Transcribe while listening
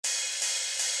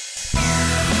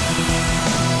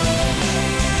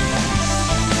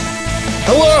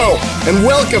Hello, and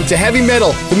welcome to Heavy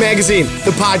Metal, the magazine,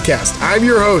 the podcast. I'm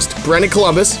your host, Brennan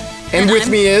Columbus, and with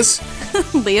me is...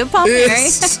 Leah Palmieri.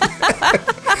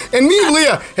 And me and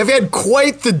Leah have had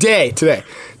quite the day today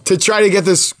to try to get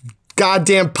this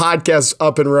goddamn podcast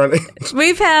up and running.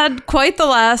 We've had quite the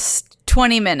last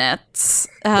 20 minutes.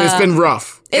 It's been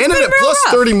rough. It's and been real plus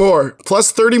rough. 30 more.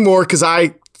 Plus 30 more because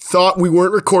I thought we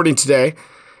weren't recording today.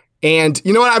 And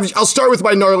you know what? I'll start with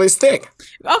my gnarliest thing.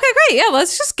 Okay, great. Yeah,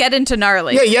 let's just get into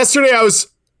gnarly. Yeah, yesterday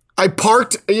I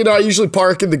parked, I usually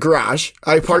park in the garage.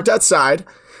 I parked outside.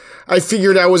 I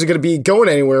figured I wasn't going to be going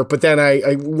anywhere, but then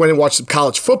I went and watched some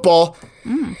college football.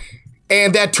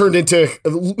 And that turned into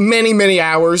many, many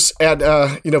hours at,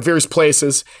 various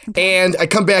places. And I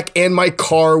come back and my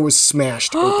car was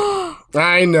smashed open.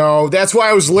 I know. That's why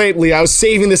I was late, Lee. I was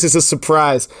saving this as a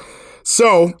surprise.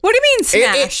 So. What do you mean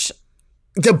smash?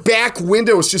 The back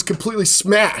window was just completely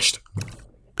smashed.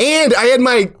 And I had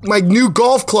my new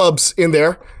golf clubs in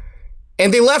there,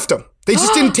 and they left them. They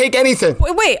just didn't take anything.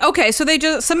 Wait, okay, so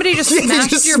somebody just Yeah, they smashed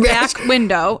just your smashed- back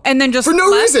window and then just For no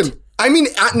left? reason. I mean,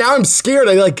 now I'm scared.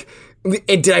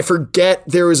 Did I forget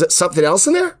there was something else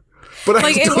in there? But Like,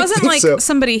 I it don't wasn't think like so.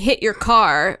 somebody hit your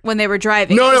car when they were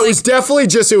driving. No, it was like, definitely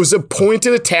it was a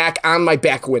pointed attack on my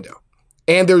back window.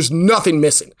 And there's nothing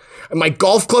missing. And my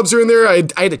golf clubs are in there. I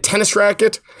had a tennis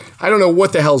racket. I don't know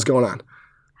what the hell's going on.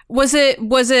 Was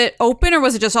it open or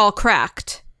was it just all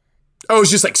cracked? Oh, it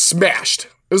was just like smashed.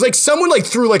 It was like someone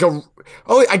threw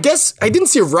I guess I didn't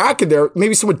see a rock in there.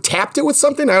 Maybe someone tapped it with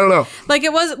something. I don't know. Like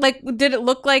it was did it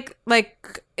look like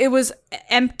it was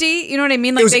empty? You know what I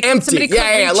mean? Like It was empty.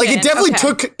 Yeah. Like it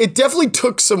definitely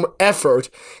took some effort.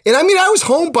 And I mean, I was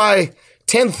home by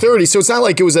 10:30, so it's not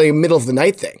like it was a middle of the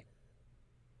night thing.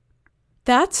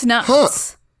 That's nuts.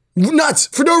 Huh. Nuts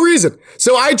for no reason.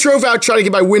 So I drove out trying to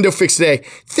get my window fixed today,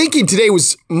 thinking today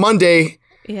was Monday.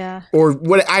 Yeah. Or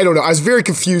what, I don't know. I was very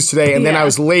confused today, and then I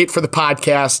was late for the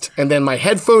podcast, and then my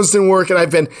headphones didn't work, and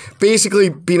I've been basically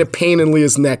being a pain in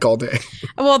Leah's neck all day.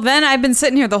 Well, then I've been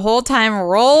sitting here the whole time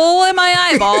rolling my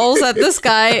eyeballs at this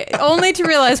guy, only to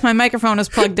realize my microphone is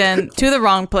plugged in to the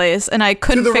wrong place, and I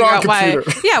couldn't the figure wrong out why.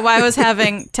 computer. Yeah, why I was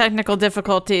having technical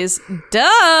difficulties.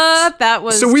 Duh, that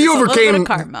was So we just a little bit overcame of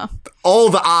karma. all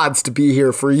the odds to be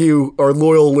here for you, our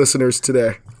loyal listeners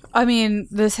today. I mean,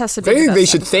 this has to be. If anything, the they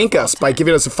best should thank us by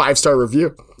giving us a 5-star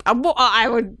review. Well, I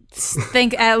would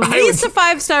think at least a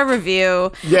 5-star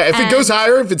review. Yeah, if it goes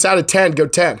higher, if it's out of 10, go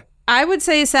 10. I would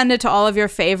say send it to all of your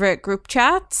favorite group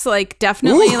chats. Like,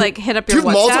 definitely, Ooh. hit up your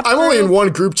Dude, WhatsApp I'm only in group. one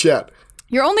group chat.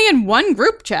 You're only in one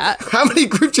group chat. How many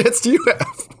group chats do you have?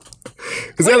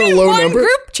 Is that What do a you mean low one number?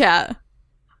 group chat?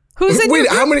 Who's in Wait, your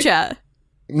group how many- chat?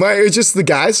 It's just the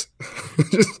guys.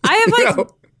 I have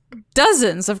No.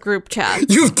 dozens of group chats.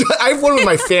 I have one with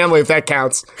my family, if that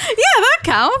counts. Yeah, that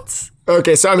counts.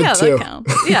 Okay, so I'm Yeah, in 2. that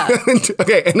counts. Yeah.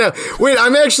 Okay, and now, wait, I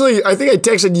think I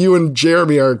texted you and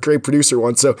Jeremy, our great producer,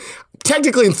 once, so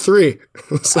technically in 3.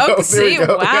 So Oh, there see, we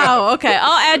go. wow. Okay,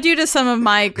 I'll add you to some of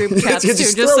my group chats too,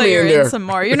 Just just throw so me you're in in there. some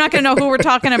more. You're not going to know who we're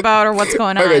talking about or what's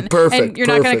going on. Okay, perfect, And you're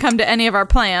not going to perfect. come to any of our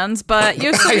plans, but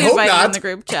you're still I hope invited in not. the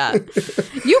group chat.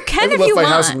 You I can haven't if left you my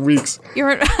want. house in weeks.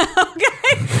 You're okay.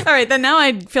 All right, then now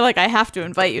I feel like I have to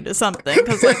invite you to something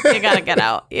because you gotta get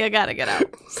out. You gotta get out.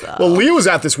 So. Well, Leah was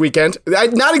out this weekend.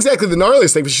 Not exactly the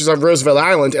gnarliest thing, but she was on Roosevelt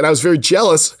Island, and I was very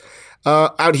jealous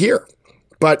out here.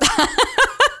 But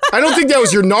I don't think that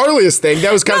was your gnarliest thing.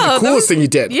 That was kind of the coolest thing you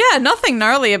did. Yeah, nothing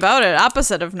gnarly about it.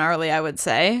 Opposite of gnarly, I would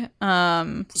say.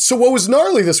 So what was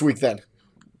gnarly this week then?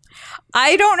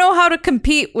 I don't know how to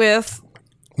compete with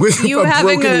With you a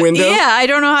having broken window? Yeah, I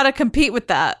don't know how to compete with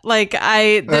that. Like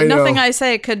nothing know. I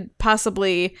say could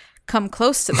possibly come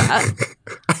close to that.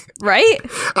 Right?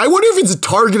 I wonder if it's a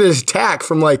targeted attack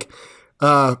from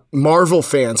Marvel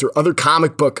fans or other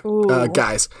comic book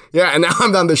guys. Yeah, and now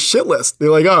I'm on the shit list. They're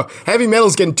like, oh, heavy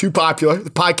metal's getting too popular. The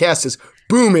podcast is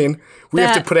booming. We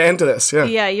have to put an end to this. Yeah.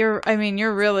 Yeah, you're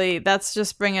really, that's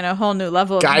just bringing a whole new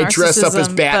level of Guy dressed up as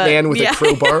narcissism, Batman but- with yeah. a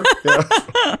crowbar.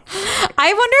 Yeah.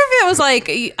 I wonder if it was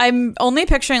like, I'm only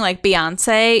picturing like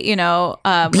Beyonce,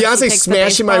 when she Beyonce takes the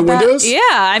smashing my baseball bat. windows? Yeah,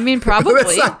 I mean, probably.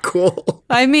 That's not cool.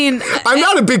 I mean, I'm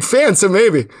not a big fan, so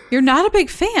maybe. you're not a big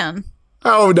fan.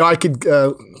 Oh, no, I could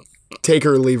take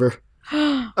her or leave her.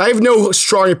 I have no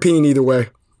strong opinion either way.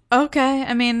 Okay,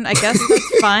 I mean, I guess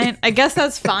that's fine. I guess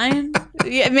that's fine.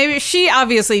 Yeah, maybe she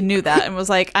obviously knew that and was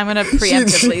like, I'm going to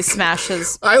preemptively smash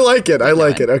his. I like it. I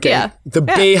like it. Okay. Yeah. The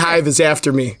Bay Hive is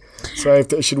after me, so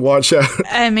I should watch out.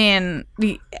 I mean,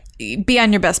 be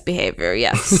on your best behavior,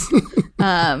 yes.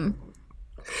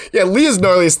 Yeah, Leah's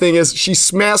gnarliest thing is she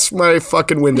smashed my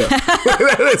fucking window.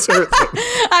 That is her thing.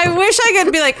 I wish I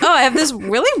could be like, oh, I have this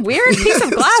really weird piece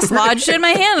of glass lodged in my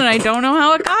hand, and I don't know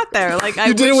how it got there. Like I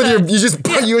You did it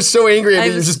with you were so angry at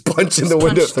me, you just punching the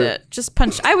window through. Just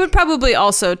punched. I would probably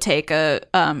also take a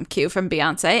cue from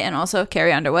Beyonce and also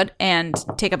Carrie Underwood and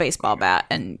take a baseball bat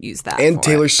and use that. And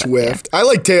Taylor Swift. I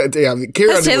like Carrie Underwood.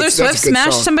 Taylor Swift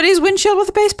smashed somebody's windshield with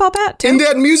a baseball bat too? In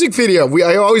that music video,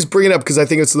 I always bring it up because I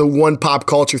think it's the one pop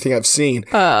culture thing I've seen.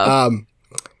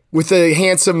 With a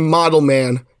handsome model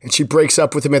man, and she breaks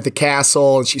up with him at the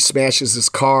castle, and she smashes his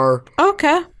car.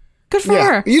 Okay. Good for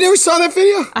her. You never saw that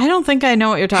video? I don't think I know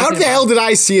what you're talking about. How the hell did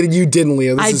I see it and you didn't,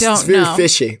 Leah? It's very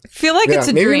fishy. I feel like it's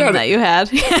a dream that you had.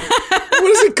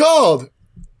 What is it called?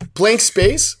 Blank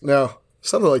Space? No.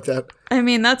 Something like that. I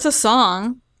mean, that's a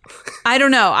song. I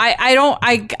don't know.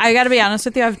 I gotta be honest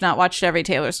with you. I've not watched every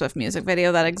Taylor Swift music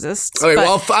video that exists. Okay,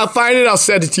 well, I'll find it. I'll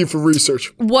send it to you for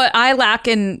research. What I lack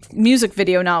in music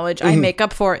video knowledge, I make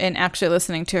up for in actually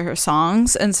listening to her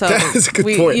songs. And so that is a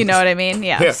good point. You know what I mean?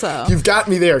 Yeah. So you've got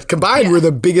me there. Combined, we're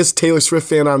the biggest Taylor Swift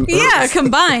fan on earth. Yeah,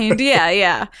 combined.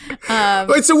 Yeah.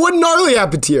 Wait, so what gnarly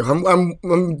happened to you?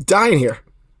 I'm dying here.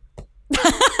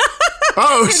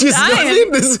 Oh, she's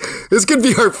nothing. This could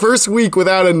be our first week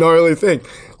without a gnarly thing.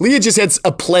 Leah just had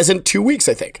a pleasant 2 weeks,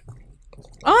 I think.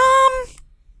 Yeah,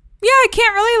 I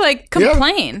can't really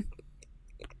complain.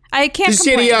 Yeah. I can't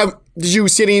complain. Did you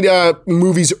see any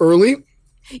movies early?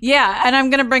 Yeah, and I'm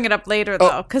gonna bring it up later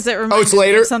though, because it reminds it's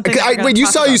later. Me of something. Wait, you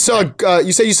said you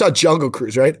saw Jungle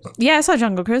Cruise, right? Yeah, I saw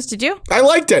Jungle Cruise. Did you? I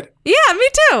liked it. Yeah, me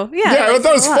too. Yeah, I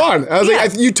thought it was fun. I was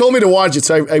like, you told me to watch it,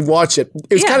 so I watched it.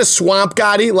 It was kind of swamp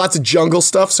goddy, lots of jungle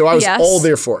stuff, so I was all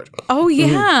there for it. Oh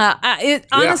yeah,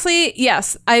 honestly,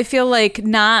 yes. I feel like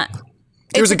not.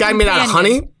 There was a guy made out of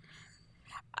honey.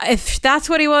 If that's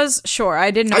what he was, sure.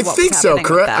 I didn't know. I think so.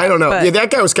 Correct. I don't know. Yeah,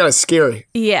 that guy was kind of scary.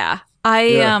 Yeah,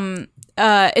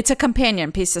 it's a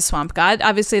companion piece of Swamp God.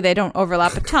 Obviously, they don't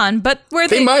overlap a ton, but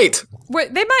they might.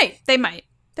 They might.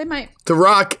 The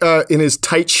Rock in his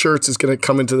tight shirts is going to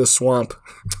come into the swamp.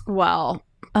 Well,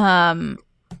 I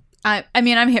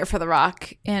mean, I'm here for The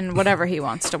Rock in whatever he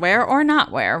wants to wear or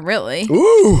not wear, really.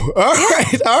 Ooh,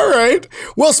 all right.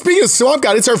 Well, speaking of Swamp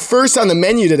God, it's our first on the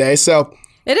menu today, so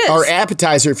it is our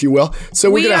appetizer, if you will. So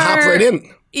we're going to hop right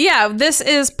in. Yeah, this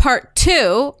is part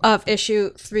 2 of issue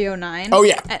 309. Oh,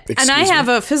 yeah. And I have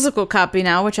a physical copy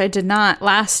now, which I did not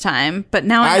last time, but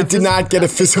now I did not get a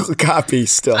physical copy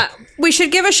still. We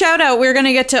should give a shout out. We're going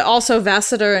to get to also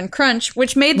Vassiter and Crunch,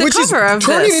 which made the cover of this.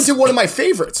 Which is turning into one of my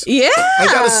favorites. Yeah. I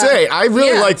got to say, I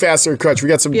really like Vassiter and Crunch. We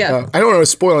got some, I don't want to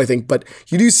spoil anything, but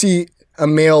you do see a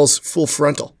male's full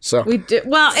frontal. So we did.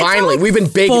 Well, finally, we've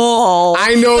been baking. Full,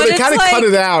 I know they kind of cut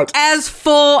it out. As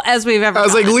full as we've ever. I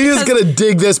was like, Leah's gonna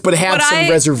dig this, but have some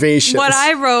reservations. What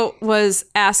I wrote was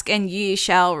 "Ask and ye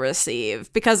shall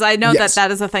receive," because I know that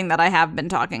is a thing that I have been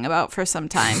talking about for some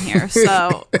time here.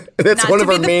 So that's one of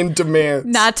our main demands.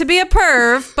 Not to be a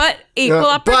perv, but equal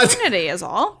opportunity is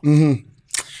all. Mm-hmm.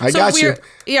 I got you.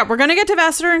 Yeah, we're gonna get to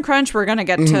Vassiter and Crunch. We're gonna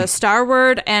get to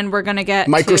Starward, and we're gonna get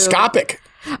Microscopic,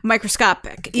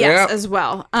 yes, as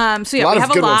well. So we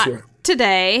have a lot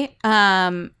today.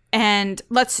 And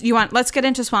let's get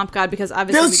into Swamp God because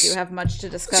obviously we do have much to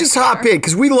discuss. Let's just hop in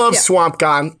because we love Swamp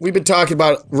God. We've been talking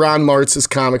about Ron Martz's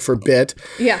comic for a bit.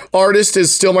 Yeah. Artist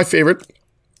is still my favorite.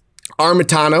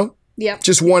 Armitano. Yeah.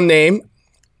 Just one name.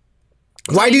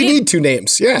 Why do you need 2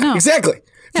 names? Yeah, exactly.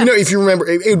 If you remember,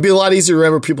 it would be a lot easier to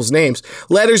remember people's names.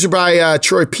 Letters are by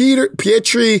Troy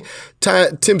Pietri,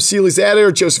 Tim Seeley's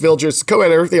editor, Joseph Ildred's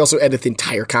co-editor. They also edit the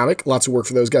entire comic. Lots of work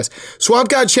for those guys. Swamp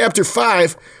God Chapter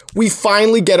 5, we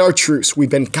finally get our truce. We've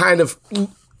been kind of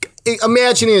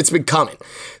imagining it's been coming.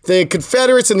 The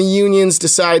Confederates and the Unions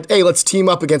decide, hey, let's team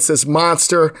up against this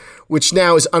monster, which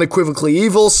now is unequivocally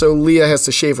evil, so Leah has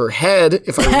to shave her head,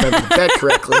 if I remember that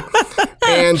correctly.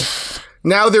 And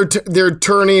now they're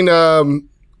turning...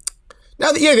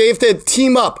 Now, they have to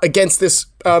team up against this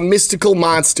mystical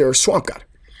monster, Swamp God.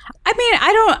 I mean,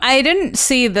 I didn't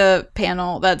see the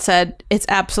panel that said it's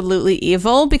absolutely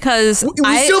evil because we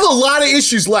still have a lot of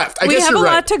issues left. I guess you're right. We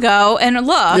have a lot to go. And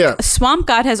look, Swamp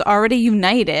God has already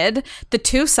united the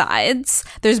 2 sides.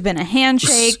 There's been a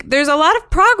handshake. There's a lot of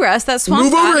progress that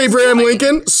Swamp God is doing. Move over, Abraham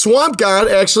Lincoln. Swamp God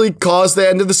actually caused the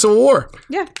end of the Civil War.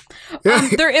 Yeah.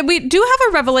 We do have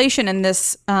a revelation in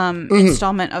this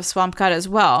installment of Swamp God as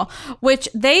well, which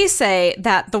they say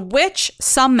that the witch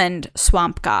summoned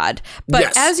Swamp God.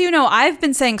 But as you know, I've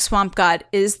been saying Swamp God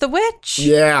is the witch.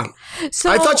 Yeah. So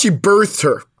I thought she birthed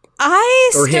her.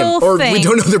 I or still him. Or think... we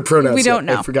don't know their pronouns. We don't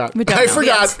know. I forgot. I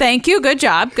forgot. Yes. Thank you. Good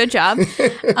job.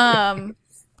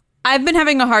 I've been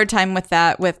having a hard time with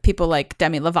that with people like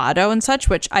Demi Lovato and such,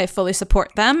 which I fully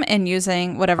support them in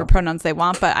using whatever pronouns they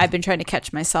want, but I've been trying to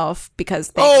catch myself because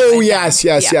they yes.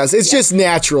 It's just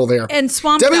natural there. And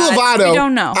Swamp Demi God, Lovato, we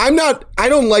don't know. I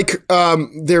don't like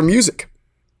their music.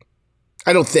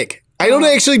 I don't think. I don't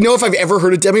actually know if I've ever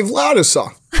heard a Demi Lovato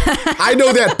song. I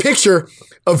know that picture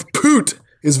of Poot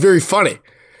is very funny.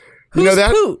 You know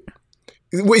that? Poot?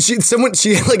 Wait,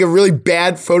 she had like a really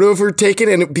bad photo of her taken,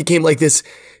 and it became like this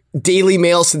Daily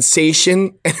Mail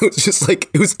sensation, and it was just like,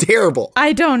 it was terrible.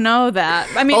 I don't know that.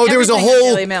 I mean, there was a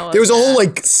whole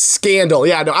like scandal.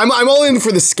 Yeah, no, I'm all in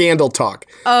for the scandal talk.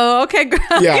 Oh, okay.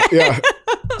 Yeah.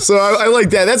 So I like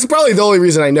that. That's probably the only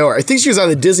reason I know her. I think she was on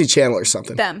the Disney Channel or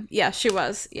something. Yeah, she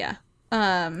was. Yeah.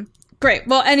 Great.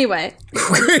 Well, anyway,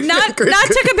 not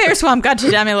to compare Swamp God to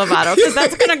Demi Lovato, because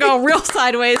that's going to go real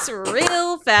sideways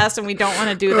real fast, and we don't want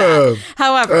to do that.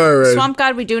 However, right. Swamp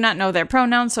God, we do not know their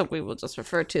pronouns, so we will just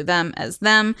refer to them as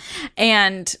them.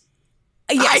 And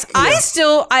yes,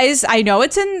 I know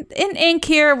it's in ink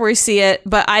here where we see it,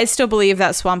 but I still believe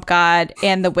that Swamp God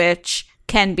and the witch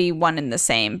can be one and the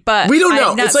same, but we don't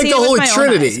know. It's like the Holy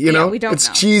Trinity, you know. We don't it's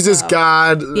know. Jesus,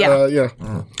 God. Yeah.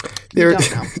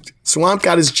 Swamp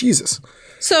God is Jesus.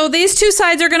 So these two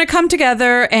sides are going to come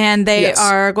together, and they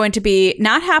are going to be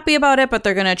not happy about it, but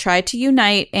they're going to try to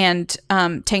unite and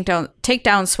take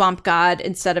down Swamp God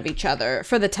instead of each other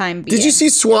for the time being. Did you see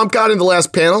Swamp God in the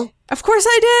last panel? Of course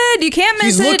I did. You can't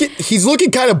miss it. He's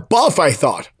looking kind of buff, I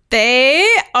thought. They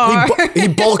are. He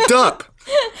bulked up.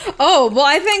 Oh, well,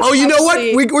 I think... Oh, you know what?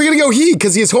 We're going to go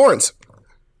because he has horns.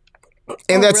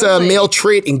 And that's really? A male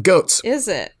trait in goats. Is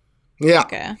it? Yeah.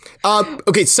 Okay.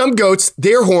 Okay, some goats,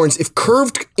 their horns, if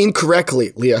curved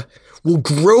incorrectly, Leah, will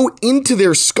grow into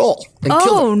their skull and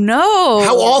kill them. Oh, no.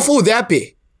 How awful would that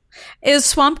be? Is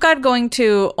Swamp God going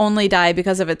to only die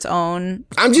because of its own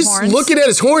I'm just horns? Looking at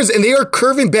his horns, and they are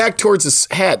curving back towards his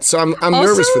head, so I'm also,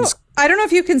 nervous for this. I don't know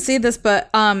if you can see this, but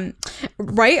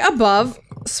right above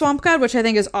Swamp God, which I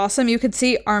think is awesome, you could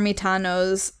see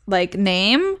Armitano's like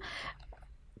name.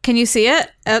 Can you see it?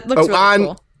 It looks really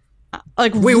cool.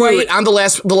 Like wait, on the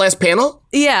last panel?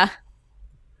 Yeah.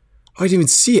 Oh, I didn't even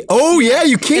see it. Oh yeah,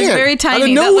 you can. It's very tiny. Out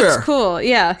of nowhere. That looks cool.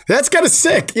 Yeah. That's kind of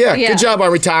sick. Yeah. Good job,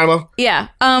 Armitano. Yeah.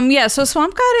 Yeah. So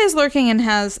Swamp God is lurking and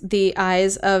has the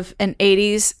eyes of an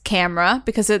 80s camera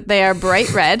because they are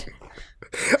bright red.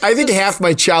 I think half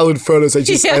my childhood photos,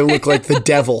 I look like the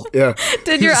devil. Yeah.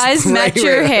 Did your eyes match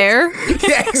your hair?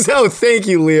 Yeah. So thank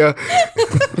you, Leah.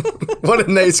 What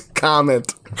a nice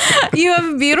comment. You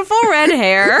have beautiful red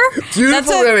hair.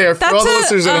 Beautiful red hair for all the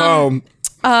listeners at home.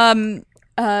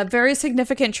 Very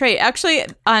significant trait. Actually,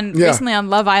 recently on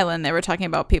Love Island, they were talking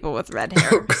about people with red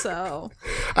hair. So,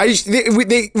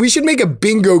 we should make a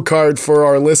bingo card for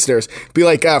our listeners. Be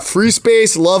like Free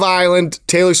Space, Love Island,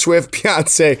 Taylor Swift,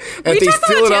 Beyonce, and we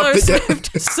talk about Taylor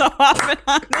Swift so often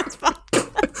on this podcast.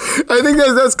 I think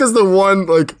that's because the one,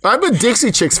 like, I'm a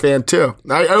Dixie Chicks fan too.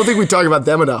 I don't think we talk about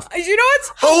them enough. You know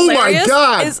what's hilarious? Oh my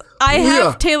God! Is I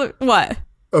have Taylor. What?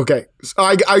 Okay, so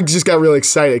I just got really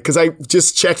excited because I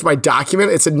just checked my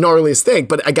document. It's a gnarliest thing,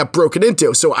 but I got broken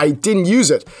into, so I didn't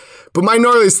use it. But my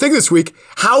gnarliest thing this week,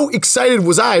 how excited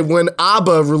was I when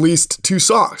ABBA released 2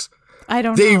 songs? I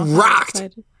don't know. They rocked.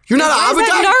 You're not an ABBA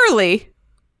guy? Gnarly.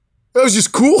 That was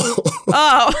just cool.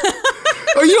 Oh.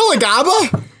 Oh, you don't like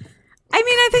ABBA? I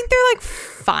mean, I think they're like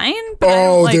fine.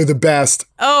 But they're the best.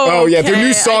 Oh, yeah, their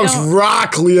new songs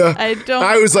rock, Leah.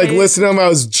 I was like listening to them. I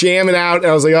was jamming out, and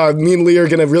I was like, oh, me and Leah are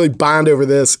gonna really bond over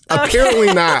this. Okay.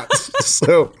 Apparently not.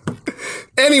 So,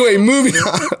 anyway, moving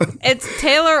on. It's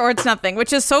Taylor or it's nothing,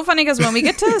 which is so funny because when we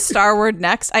get to Star Word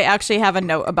next, I actually have a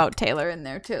note about Taylor in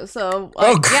there too. So,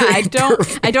 I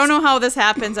don't know how this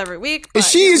happens every week. Is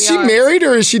she married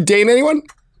or is she dating anyone?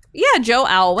 Yeah, Joe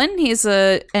Alwyn. He's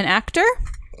an actor.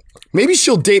 Maybe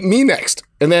she'll date me next,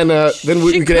 and then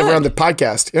we could have her on the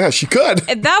podcast. Yeah, she could.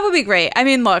 That would be great. I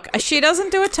mean, look, she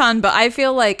doesn't do a ton, but I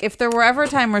feel like if there were ever a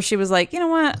time where she was like, you know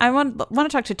what, I want to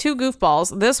talk to 2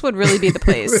 goofballs, this would really be the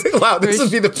place. Wow, this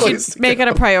would be the place. Make it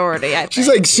a priority. I think. She's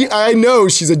like, I know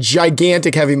she's a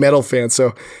gigantic heavy metal fan,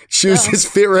 so she was just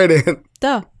fit right in.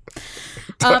 Duh.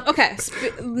 Okay,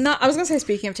 I was gonna say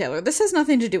speaking of Taylor, this has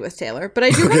nothing to do with Taylor, but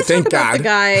I do want to talk about the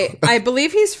guy. I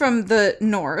believe he's from the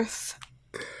North.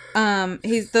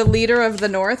 He's the leader of the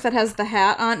North that has the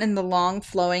hat on and the long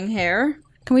flowing hair.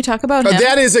 Can we talk about him?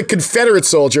 That is a Confederate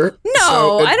soldier.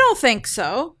 No, I don't think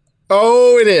so.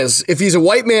 Oh, it is. If he's a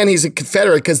white man, he's a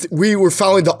Confederate because we were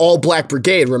following the All Black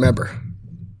Brigade, remember?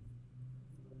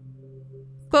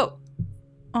 But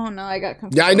oh no, I got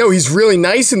confused. Yeah, I know. He's really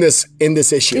nice in this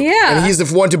issue. Yeah. And he's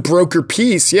the one to broker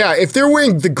peace. Yeah, if they're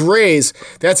wearing the grays,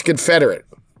 that's Confederate.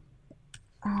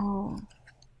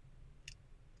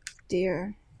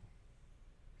 dear.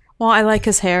 Well, I like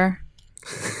his hair.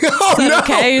 Oh, no.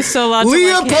 Okay, you're still allowed to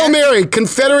Leah like hair? Palmieri,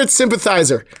 Confederate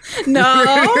sympathizer. No.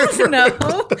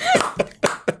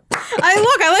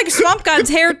 I like Swamp God's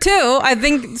hair too. I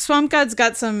think Swamp God's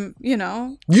got some, hair.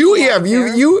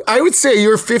 I would say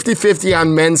you're 50-50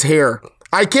 on men's hair.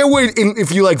 I can't wait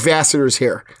if you like Vassar's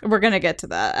hair. We're going to get to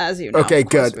that, as you know. Okay,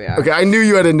 good. Okay, I knew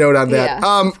you had a note on that.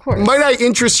 Yeah, of course. Might I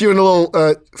interest you in a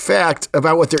little fact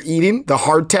about what they're eating? The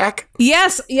hardtack?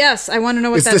 Yes. I want to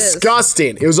know what that is. It's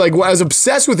disgusting. It was like, I was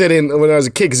obsessed with it when I was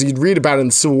a kid because you'd read about it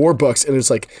in Civil War books, and it's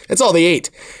like, that's all they ate.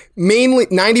 Mainly,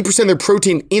 90% of their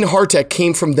protein in hardtack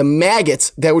came from the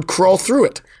maggots that would crawl through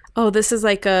it. Oh, this is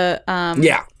like a...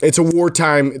 yeah, it's a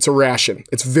wartime, it's a ration.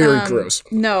 It's very gross.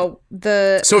 No,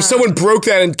 So if someone broke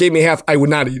that and gave me half, I would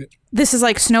not eat it. This is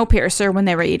like Snowpiercer when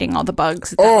they were eating all the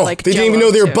bugs. They didn't even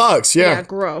know they were bugs, yeah. Yeah,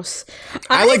 gross.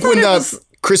 I like when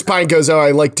Chris Pine goes, I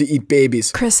like to eat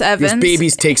babies. Chris Evans. Because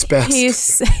babies taste best. He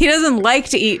doesn't like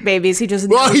to eat babies. He just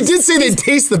Well, he did say they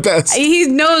taste the best. He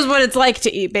knows what it's like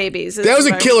to eat babies. That was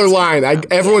a killer line.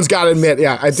 Everyone's got to admit,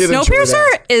 I did enjoy that.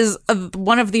 Snowpiercer is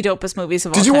one of the dopest movies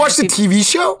of all time. Did you watch the TV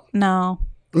show? No.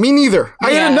 Me neither.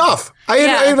 I had enough. I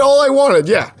had all I wanted,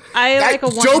 yeah. I like a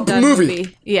dope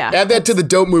movie. Yeah. Add that to the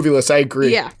dope movie list. I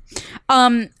agree. Yeah.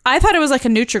 I thought it was like a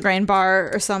Nutri-Grain bar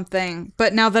or something,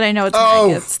 but now that I know it's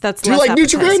maggots, that's Do you less like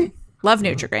Nutri-Grain? Love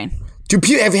Nutri-Grain.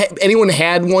 Have anyone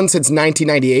had one since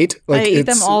 1998? I eat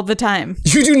them all the time.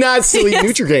 You do not still eat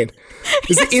Nutri-Grain.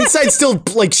 Is the inside still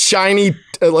like shiny,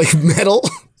 like metal?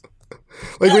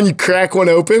 Like when you crack one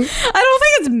open? I don't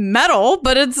think it's metal,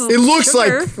 but it looks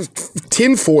sugar. like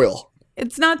tin foil.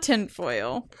 It's not tin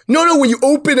foil. No, when you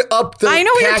open up the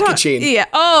packaging. Yeah.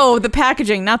 Oh, the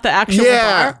packaging, not the actual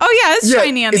bar. Oh yeah, it's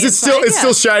shiny on the inside. It's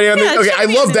still shiny on the. Okay, I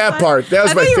love that part. That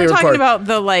was my favorite part. You were talking about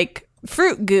the like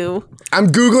fruit goo. I'm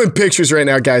Googling pictures right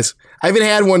now, guys. I haven't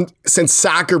had one since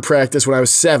soccer practice when I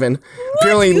was 7. What?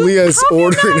 Apparently, Leah's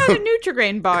ordering them. How have you not had a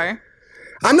Nutri-Grain bar?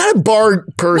 I'm not a bar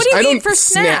person. What do you eat for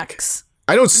snacks?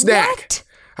 I don't snack. What?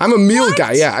 I'm a meal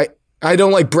guy. Yeah, I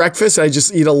don't like breakfast. I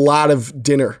just eat a lot of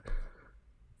dinner.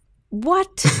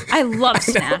 What? I love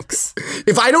snacks.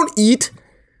 If I don't eat,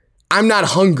 I'm not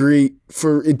hungry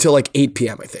until like 8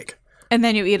 p.m., I think. And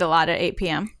then you eat a lot at 8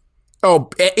 p.m.? Oh,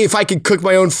 if I could cook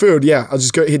my own food, yeah. I'll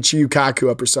just go hit Chiyukaku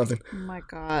up or something. Oh my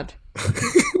God.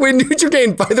 Wait,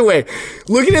 Nutri-Grain, by the way,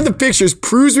 looking at the pictures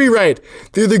proves me right.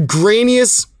 They're the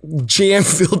grainiest,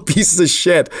 jam-filled pieces of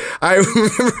shit. I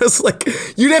remember I was like,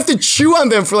 you'd have to chew on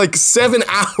them for like 7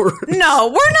 hours. No,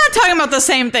 we're not talking about the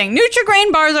same thing.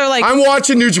 Nutri-Grain bars are like... I'm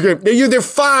watching Nutri-Grain. They're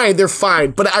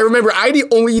fine. But I remember I'd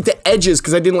only eat the edges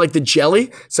because I didn't like the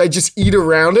jelly, so I just eat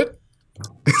around it.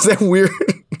 Is that weird?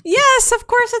 Yes, of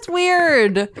course it's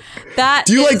weird.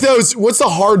 Do you like those? What's the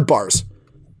hard bars?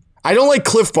 I don't like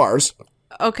Cliff bars.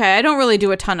 Okay, I don't really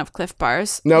do a ton of Cliff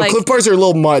bars. No, Cliff bars are a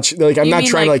little much. Like I'm not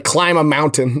trying to like climb a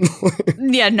mountain.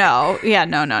 No.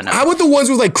 How about the ones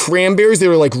with like cranberries? They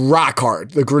were like rock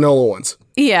hard, the granola ones.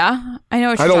 Yeah, I know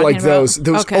what you're talking about. I don't like those.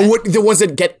 Okay. The ones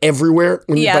that get everywhere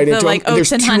when you bite into them. Like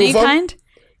oats and honey kind?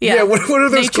 Yeah, what are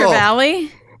those Nature called?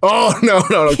 Valley? Oh,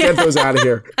 no. Get those out of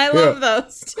here. I love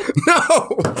those. No.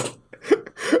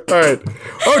 All right.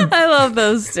 Oh. I love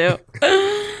those too.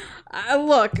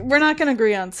 Look, we're not going to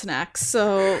agree on snacks,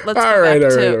 so let's go back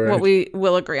to what we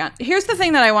will agree on. Here's the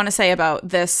thing that I want to say about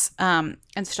this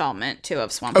installment, too,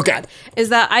 of Swamp God, is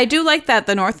that I do like that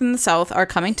the North and the South are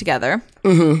coming together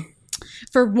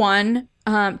for one,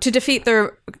 to defeat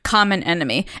their common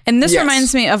enemy. And this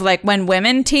reminds me of like when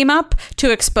women team up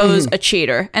to expose a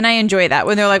cheater. And I enjoy that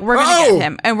when they're like, we're going to get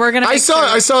him and we're going to I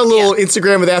saw a little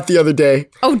Instagram of that the other day.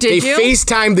 Oh, did you? They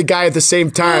FaceTimed the guy at the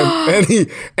same time and he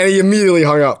immediately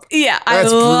hung up. Yeah, I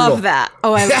love that.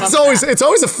 Oh, I love that. It's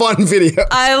always a fun video.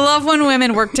 I love when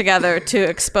women work together to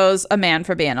expose a man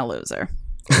for being a loser.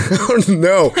 Oh,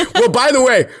 no. Well, by the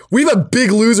way, we have a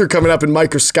big loser coming up in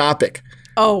Microscopic.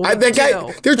 Oh, that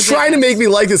guy, they're trying to make me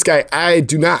like this guy. I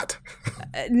do not.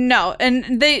 No,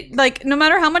 and they like no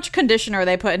matter how much conditioner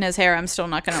they put in his hair, I'm still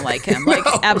not going to like him. Like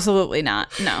absolutely not.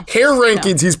 No. Hair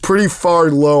rankings, he's pretty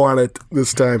far low on it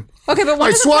this time. Okay, but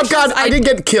one Swamp God, I did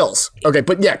get kills. Okay,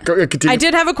 but yeah, continue. I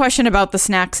did have a question about the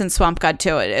snacks in Swamp God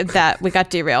too. That we got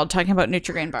derailed talking about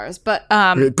Nutri-Grain bars, but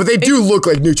they do look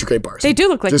like Nutri-Grain bars. They do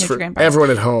look like Nutri-Grain bars. Everyone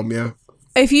at home, yeah.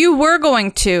 If you were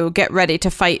going to get ready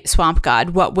to fight Swamp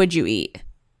God, what would you eat?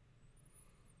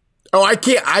 Oh, I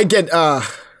can't. I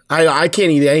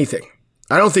can't eat anything.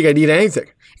 I don't think I'd eat anything.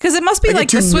 Because it must be like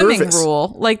the swimming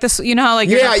rule, like this. You know how like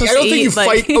you're not supposed I don't to think eat, you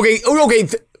fight.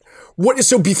 Okay. What?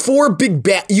 So before a big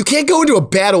you can't go into a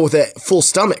battle with a full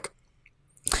stomach.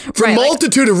 For a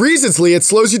multitude of reasons, Lee. It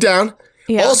slows you down.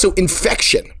 Yeah. Also,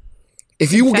 infection.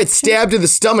 If you get stabbed in the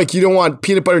stomach, you don't want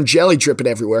peanut butter and jelly dripping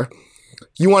everywhere.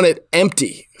 You want it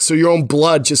empty, so your own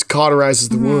blood just cauterizes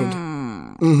the wound.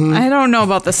 I don't know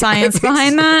about the science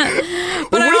behind that.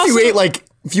 But what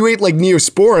if you ate like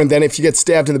Neosporin, then if you get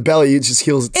stabbed in the belly, it just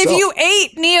heals itself. If you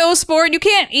ate Neosporin, you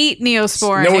can't eat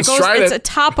Neosporin. No one's tried it. It's a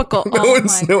topical. No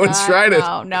one's tried it. No.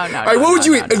 All right, what would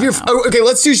you eat? Okay,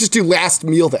 let's just do last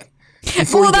meal then.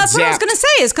 Well, that's what I was gonna say.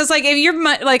 Is because like if you're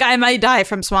like I might die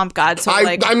from Swamp God. So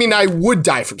I mean I would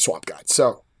die from Swamp God.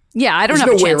 So yeah, I don't have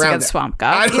a chance against Swamp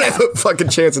God. I don't have a fucking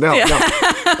chance in hell. No.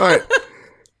 All right,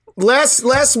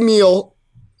 last meal.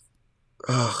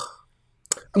 I'm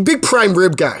a big prime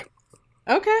rib guy.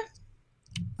 Okay.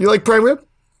 You like prime rib?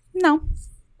 No.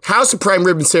 House of Prime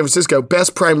Rib in San Francisco,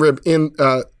 best prime rib in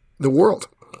the world.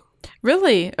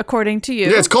 Really, according to you?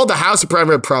 Yeah, it's called the House of Prime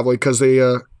Rib probably because they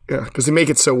make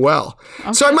it so well.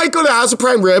 Okay. So I might go to the House of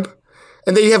Prime Rib,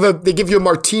 and they give you a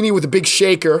martini with a big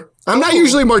shaker. I'm not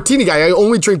usually a martini guy. I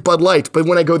only drink Bud Light, but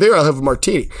when I go there, I'll have a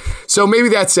martini. So maybe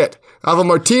that's it. I'll have a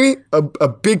martini, a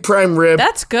big prime rib.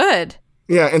 That's good.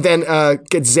 Yeah, and then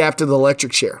get zapped to the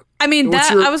electric chair. I mean,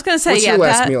 I was going to say, your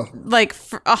last meal? Like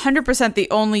 100% the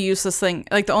only useless thing,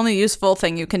 like the only useful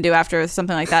thing you can do after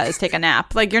something like that is take a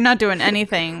nap. Like you're not doing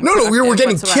anything. No, we're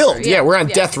getting killed. Yeah, we're on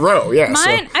death row. Yeah. I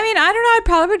mean, I don't know. I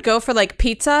probably would go for like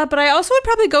pizza, but I also would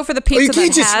probably go for the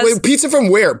pizza pizza from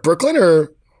where? Brooklyn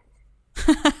or?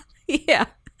 Yeah.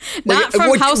 Not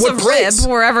from House of Rib,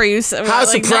 wherever you said.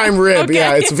 House of Prime Rib, okay.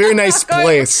 Yeah, it's a very nice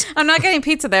place. I'm not getting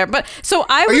pizza there, but so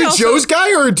I would. Are you Joe's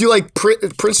guy, or do you like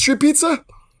Prince Street Pizza?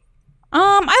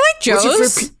 I like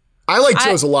Joe's. I like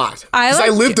Joe's a lot. I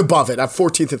lived above it at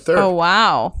 14th and 3rd. Oh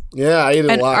wow! Yeah, I ate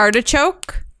it a lot.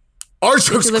 Artichoke.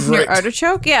 Artichoke's great. Near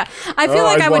Artichoke? Yeah. I feel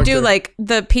like I would do like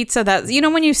the pizza that,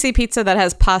 when you see pizza that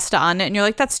has pasta on it and you're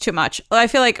like, that's too much. I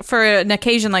feel like for an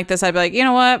occasion like this, I'd be like, you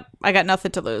know what? I got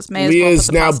nothing to lose.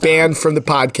 Leah's now banned from the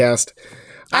podcast.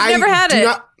 I've never had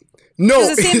it. No.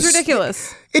 It seems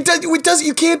ridiculous. It does.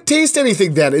 You can't taste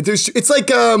anything then. It's like,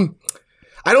 I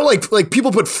don't like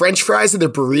people put French fries in their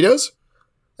burritos.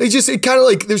 It kind of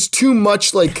like, there's too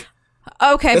much like.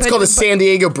 Okay. It's called a San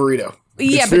Diego burrito.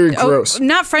 Yeah, it's very gross.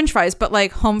 Not French fries, but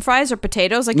like home fries or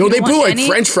potatoes. Like no, they put like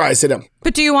French fries in them.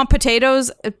 But do you want potatoes?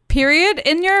 Period.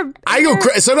 In your.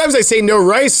 Sometimes I say no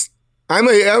rice. I'm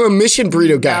a Mission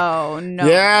burrito guy. No.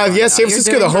 Yeah, San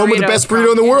Francisco, the home of the best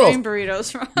burrito in the world.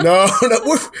 Burritos from. No,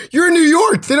 you're in New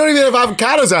York. They don't even have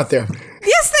avocados out there.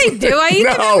 Yes, they do. I eat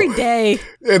them every day.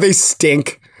 Yeah, they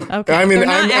stink. Okay, I'm in the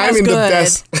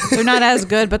best. They're not as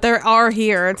good, but they are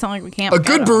here. It's not like we can't. A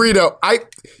good burrito.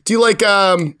 Do you like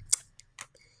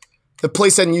the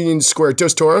place on Union Square,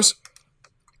 Dos Toros?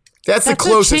 That's the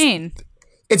closest. A chain.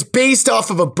 It's based off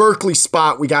of a Berkeley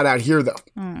spot we got out here, though.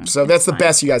 So that's the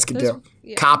best you guys can do.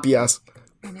 Yeah. Copy us.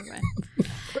 Anyway.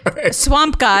 Right.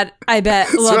 Swamp God, I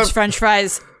bet, loves French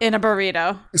fries in a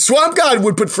burrito. Swamp God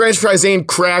would put French fries and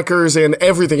crackers and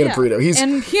everything in a burrito.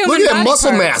 Look at that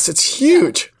muscle mass. It's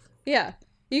huge. Yeah.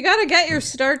 You got to get your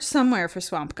starch somewhere for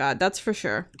Swamp God. That's for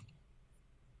sure.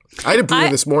 I had a burrito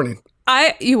this morning.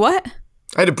 You what?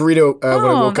 I had a burrito when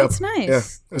I woke up. That's nice. Yeah,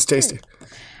 it was tasty.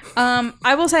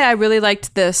 I will say I really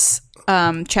liked this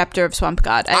chapter of Swamp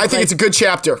God. I think it's a good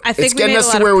chapter. I think it's getting us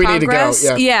to where we need to go.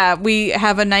 Yeah, we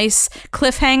have a nice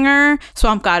cliffhanger.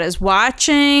 Swamp God is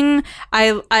watching.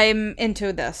 I'm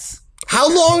into this. How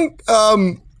long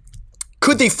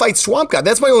could they fight Swamp God?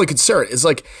 That's my only concern. Is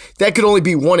like that could only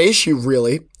be one issue,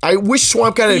 really. I wish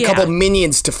Swamp God had a couple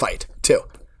minions to fight too.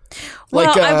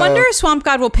 Well, I wonder if Swamp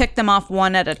God will pick them off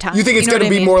one at a time. You think it's going to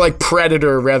be more like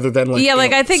Predator rather than like... Yeah,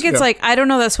 like I think it's like, I don't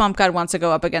know that Swamp God wants to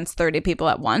go up against 30 people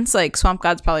at once. Like Swamp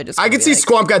God's probably just... I can see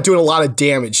Swamp God doing a lot of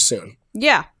damage soon.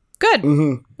 Yeah, good.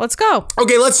 Mm-hmm. Let's go.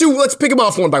 Okay, let's pick them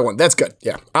off one by one. That's good.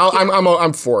 Yeah,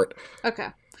 I'm for it. Okay.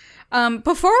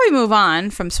 Before we move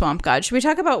on from Swamp God, should we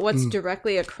talk about what's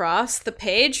directly across the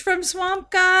page from Swamp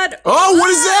God? Oh, what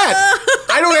is that?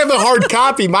 I don't have a hard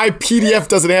copy. My PDF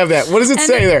doesn't have that. What does it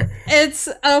say there? It's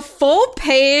a full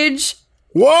page.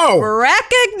 Whoa!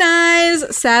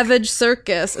 Recognize Savage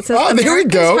Circus. It says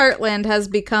America's heartland has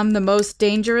become the most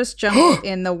dangerous jungle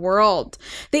in the world.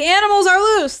 The animals are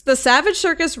loose. The Savage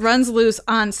Circus runs loose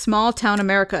on small town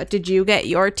America. Did you get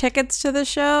your tickets to the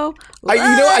show?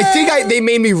 I think they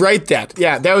made me write that.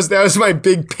 Yeah, that was my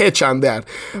big pitch on that.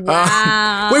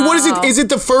 Wow. Wait, what is it? Is it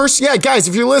the first? Yeah, guys,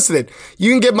 if you're listening,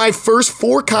 you can get my first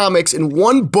 4 comics in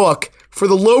one book for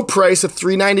the low price of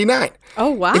 $3.99. Oh,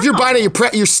 wow. If you're buying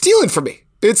it, you're stealing from me.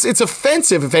 It's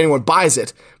offensive if anyone buys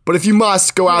it. But if you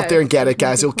must, go out there and get it,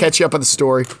 guys. It'll catch you up on the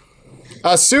story.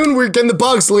 Soon we're getting the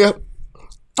bugs, Leah.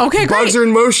 Okay, great. Bugs are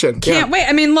in motion. Can't wait.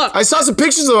 I mean, look. I saw some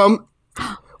pictures of them.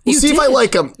 We'll see if I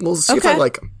like them.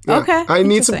 Yeah. Okay. I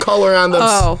need some color on those.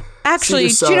 Oh, actually,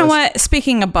 do you know what?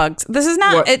 Speaking of bugs, this is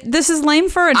not. This is lame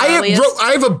for an earliest.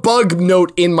 I have a bug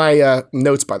note in my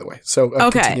notes, by the way. So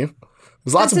continue.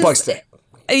 There's lots of bugs today.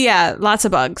 Yeah, lots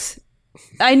of bugs.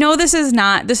 I know it's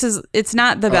not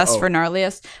the best for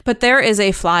gnarliest, but there is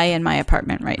a fly in my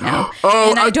apartment right now.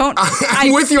 And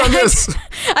I'm with you on this.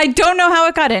 I don't know how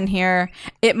it got in here.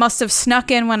 It must have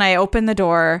snuck in when I opened the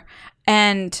door,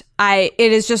 and it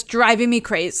is just driving me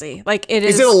crazy. Like it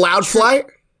is. Is it a loud fly?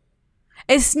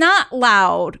 It's not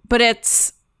loud, but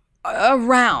it's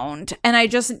around, and I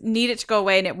just need it to go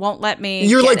away, and it won't let me.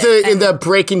 You're like in the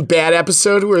Breaking Bad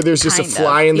episode where there's just a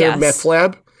fly in their meth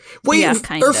lab. Wait, are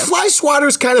fly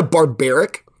swatters kind of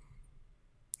barbaric?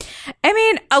 I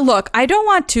mean, look, I don't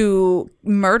want to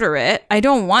murder it. I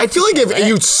don't want. I feel like if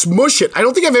you smush it, I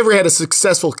don't think I've ever had a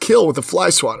successful kill with a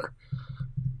fly swatter.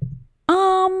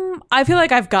 I feel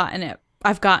like I've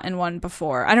gotten one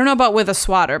before. I don't know about with a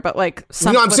swatter, but like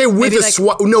some. No, I'm saying with a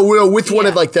swatter. No, with one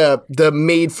of like the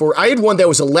made for. I had one that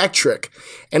was electric,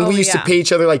 and we used to pay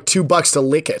each other like $2 to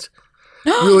lick it.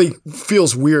 Really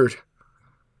feels weird.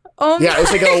 Oh yeah, it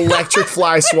was like an electric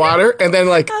fly swatter, and then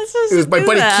like it was my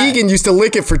buddy Keegan used to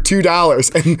lick it for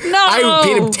 $2, and I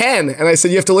paid him $10, and I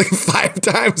said you have to lick it 5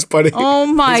 times, buddy. Oh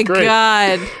my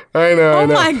god! I know. Oh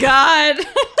my god!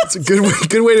 It's a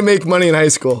good way to make money in high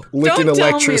school. Licking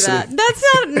electricity. Don't tell me that. That's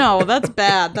not. No, that's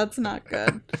bad. That's not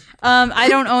good. I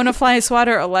don't own a fly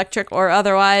swatter, electric or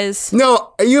otherwise.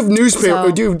 No, you have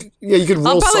newspaper, dude. Yeah, you could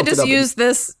roll something up. I'll probably just use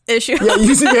this issue.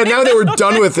 Yeah, now that we're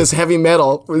done with this heavy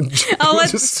metal, I'll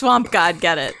let Swamp God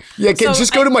get it. Yeah,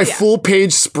 just go to my full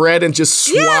page spread and just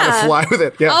swat a fly with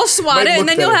it. Yeah, I'll swat it, and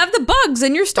then you'll have the bugs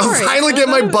in your story. I'll finally get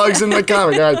my bugs in my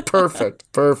comic. All right, perfect.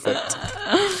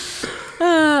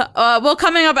 Well,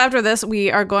 coming up after this,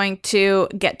 we are going to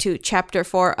get to Chapter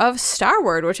 4 of Star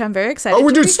Wars, which I'm very excited. Oh,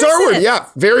 we're doing Star Wars. Yeah,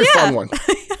 very fun one.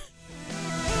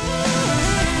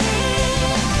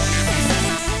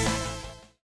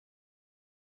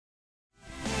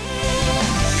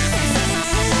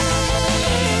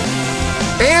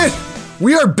 And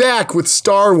we are back with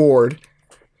Star Wars,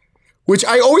 which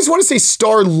I always want to say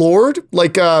Star Lord,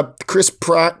 like Chris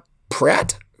Pratt.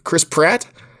 Chris Pratt?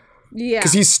 Yeah.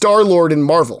 Because he's Star Lord in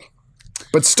Marvel.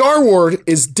 But Star Wars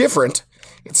is different.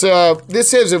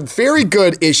 This is a very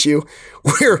good issue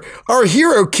where our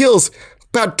hero kills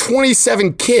about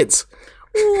 27 kids.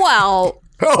 Wow.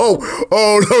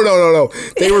 Oh, no.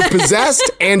 They were possessed,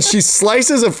 and she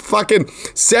slices a fucking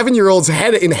 7-year-old's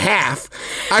head in half.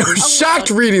 I was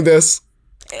shocked reading this.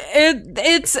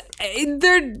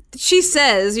 She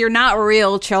says you're not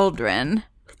real children.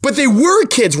 But they were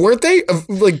kids, weren't they?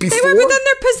 Like before? They were, but then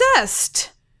they're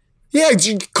possessed. Yeah,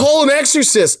 call an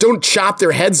exorcist. Don't chop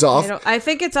their heads off. I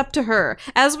think it's up to her.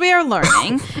 As we are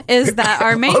learning, is that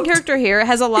our main character here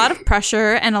has a lot of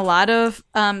pressure and a lot of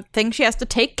things she has to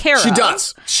take care of. She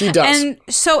does. And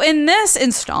so in this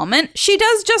installment, she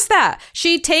does just that.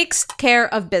 She takes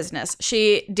care of business.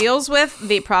 She deals with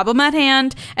the problem at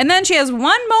hand. And then she has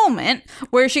one moment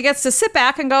where she gets to sit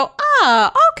back and go,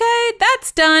 okay,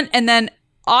 that's done. And then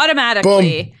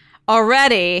automatically,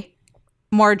 already,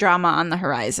 more drama on the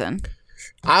horizon.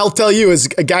 I'll tell you, as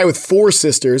a guy with 4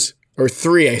 sisters, or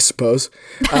 3, I suppose.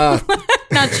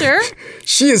 Not sure?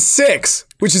 She is 6,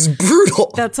 which is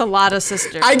brutal. That's a lot of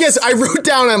sisters. I guess I wrote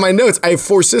down on my notes, I have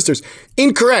 4 sisters.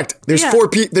 Incorrect. There's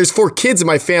 4 kids in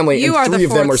my family, and 3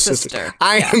 of them are sisters.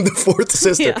 I am the 4th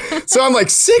sister. Yeah. So I'm like,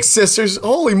 6 sisters?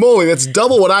 Holy moly, that's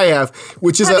double what I have,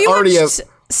 which is already a...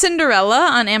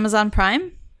 Cinderella on Amazon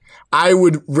Prime? I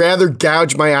would rather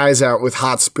gouge my eyes out with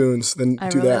hot spoons than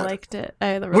do that. I liked it.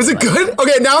 Was it good?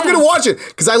 Okay, now I'm going to watch it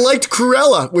because I liked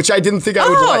Cruella, which I didn't think I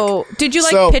would like. Oh, did you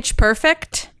like Pitch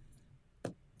Perfect?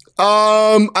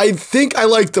 I think I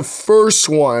liked the first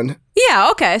one. Yeah,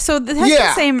 okay. So it has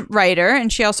the same writer, and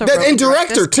she also wrote and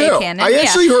director too. I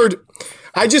actually heard.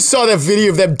 I just saw that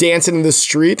video of them dancing in the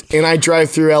street, and I drive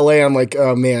through LA. I'm like,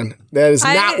 oh man, that is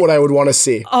not what I would want to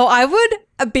see. Oh, I would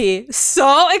be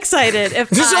so excited if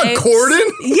this is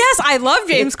Corden? Yes, I love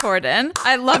James Corden.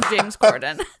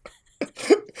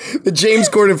 The James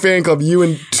Corden fan club, you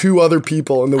and 2 other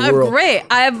people in the world. Great.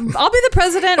 I'll be the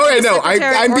president. Okay, no,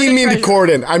 I'm being mean to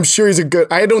Corden. I'm sure he's a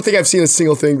good. I don't think I've seen a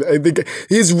single thing. I think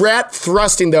his rat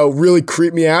thrusting though really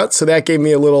creeped me out, so that gave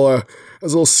me a little. I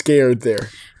was a little scared there.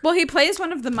 Well, he plays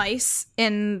one of the mice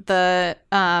in the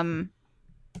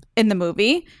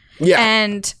movie. Yeah,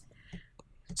 and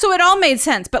so it all made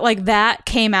sense, but like that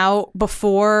came out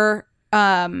before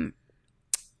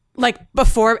like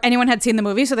before anyone had seen the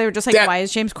movie, so they were just like, why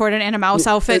is James Corden in a mouse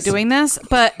outfit doing this?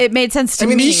 But it made sense to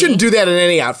me. I mean, he shouldn't do that in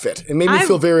any outfit. It made me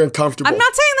feel very uncomfortable. I'm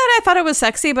not saying that I thought it was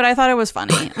sexy, but I thought it was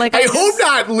funny. Like I hope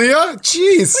not, Leah.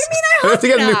 Jeez. What do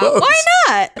you mean I hope not? Why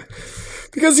not?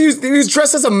 Because he was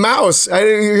dressed as a mouse.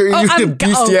 Bestiality.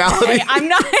 Okay. I'm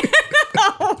not.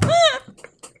 No.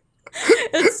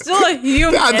 It's still a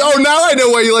human. Oh, now I know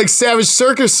why you like Savage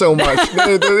Circus so much.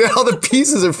 All the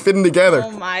pieces are fitting together.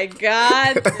 Oh my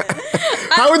god!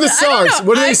 How are the songs?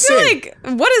 What do they sing? Like,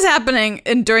 what is happening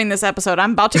during this episode?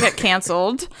 I'm about to get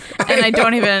canceled, and I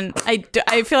don't even.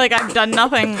 I feel like I've done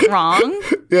nothing wrong.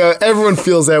 Yeah, everyone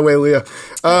feels that way, Leah.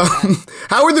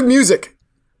 How are the music?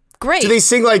 Great. Do they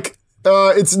sing like?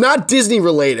 It's not Disney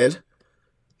related.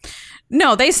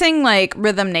 No, they sing like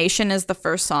Rhythm Nation is the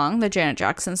first song, the Janet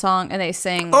Jackson song, and they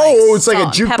sing. It's like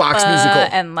a jukebox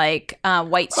musical and like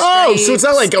White Stripes. Oh, so it's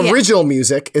not like original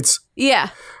music. It's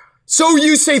So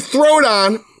you say throw it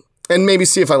on and maybe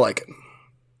see if I like it.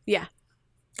 Yeah.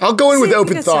 I'll go in with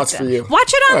open thoughts for you.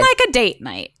 Watch it on like a date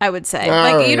night, I would say.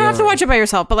 Like you don't have to watch it by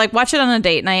yourself, but like watch it on a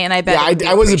date night, and I bet.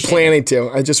 Yeah, I wasn't planning to.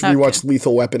 I just rewatched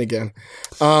Lethal Weapon again.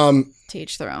 To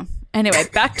each their own. Anyway,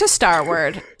 back to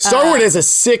Starward. Starward has a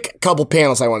sick couple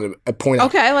panels I wanted to point out.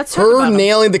 Okay, let's talk about her them.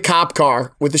 nailing the cop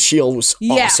car with the shield was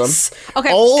awesome.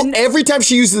 Okay. Every time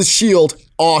she uses the shield,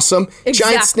 awesome. Exactly.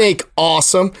 Giant snake,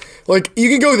 awesome. Like, you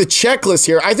can go with the checklist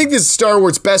here. I think this is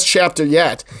Starward's best chapter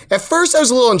yet. At first, I was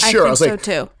a little unsure. I was like,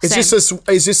 so too.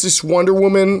 Is this Wonder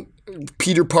Woman,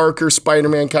 Peter Parker,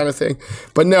 Spider-Man kind of thing?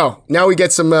 But no, now we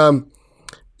get some,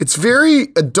 it's very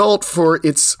adult for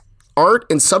its art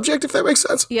and subject, if that makes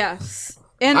sense. Yes.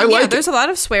 And there's a lot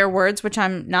of swear words, which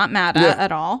I'm not mad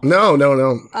at all.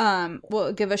 No.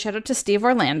 We'll give a shout out to Steve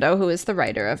Orlando, who is the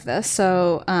writer of this.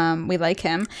 So we like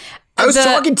him. I was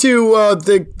talking to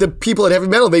the people at Heavy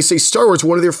Metal. They say Star Wars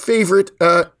one of their favorite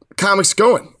comics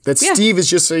going. That Steve is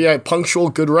just a punctual,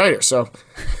 good writer. So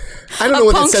I don't know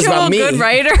what that says about me. Good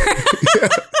writer.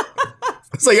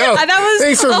 It's like,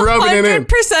 thanks for rubbing it in.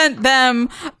 100% them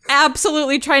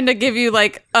absolutely trying to give you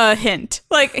like a hint.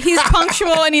 Like he's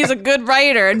punctual and he's a good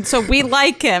writer, and so we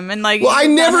like him. And like, well, I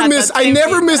never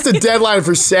missed a deadline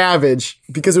for Savage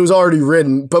because it was already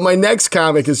written. But my next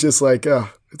comic is just like,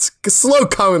 it's slow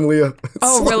coming, Leah.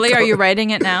 Really? Coming. Are you writing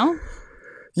it now?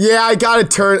 Yeah, I got to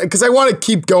turn because I want to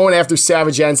keep going after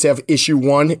Savage ends to have issue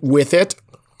 1 with it.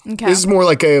 Okay. This is more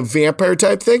like a vampire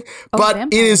type thing, but vampires.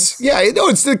 It is.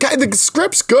 It's the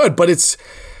script's good, but it's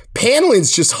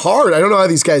paneling's just hard. I don't know how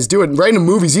these guys do it. Writing a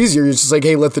movie's easier. You're just like,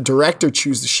 hey, let the director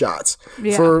choose the shots.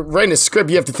 Yeah. For writing a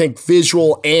script, you have to think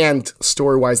visual and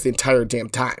story wise the entire damn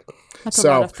time. That's a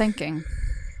lot of thinking.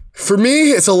 For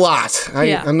me, it's a lot.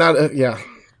 I'm not.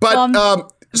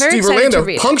 But Steve Orlando,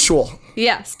 punctual.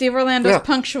 Yeah, Steve Orlando's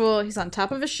punctual. He's on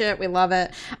top of his shit. We love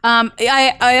it.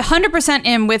 I 100%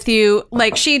 am with you.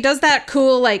 Like, she does that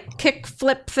cool, like, kick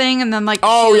flip thing and then, like,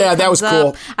 that was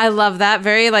cool. I love that.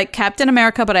 Very, like, Captain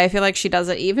America, but I feel like she does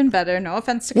it even better. No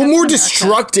offense to Captain America. America.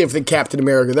 Destructive than Captain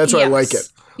America. That's why I like it.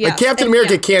 Yes. Like, Captain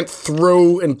America can't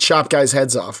throw and chop guys'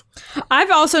 heads off.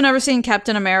 I've also never seen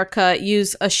Captain America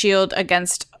use a shield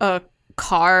against a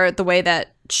car the way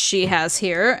that she has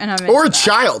here, and or a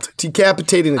child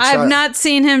decapitating a child. I've not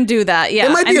seen him do that. Yeah,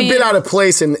 it might be a bit out of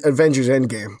place in Avengers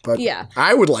Endgame, but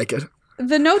I would like it.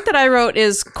 The note that I wrote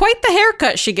is quite the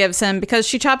haircut she gives him because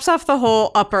she chops off the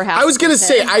whole upper half. I was gonna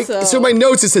say, so my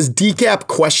notes it says decap ?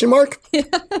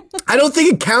 I don't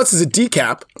think it counts as a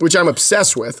decap, which I'm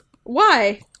obsessed with.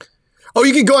 Why? Oh,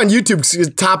 you can go on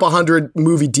YouTube, top 100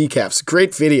 movie decaps.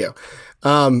 Great video.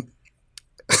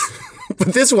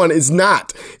 But this one is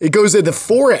not. It goes at the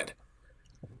forehead.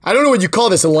 I don't know what you call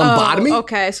this, a lumbotomy? Oh,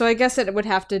 okay, so I guess it would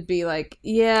have to be like, a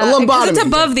lumbotomy. It's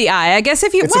above the eye. I guess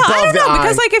if you, I don't know,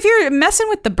 because like if you're messing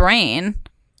with the brain.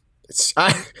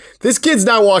 This kid's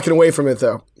not walking away from it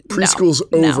though. Preschool's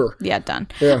over. Yeah, done.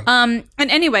 Yeah. And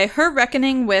anyway, her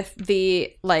reckoning with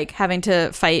the, like, having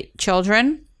to fight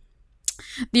children.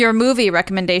 Your movie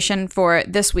recommendation for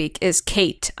this week is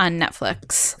Kate on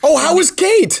Netflix. Oh, how was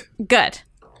Kate? Good.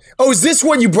 Oh, is this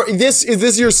what you brought? Is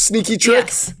this your sneaky trick?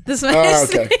 Yes, this is my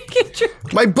sneaky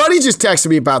trick. My buddy just texted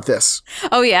me about this.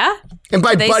 Oh yeah, and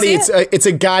by buddy, it's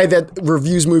a guy that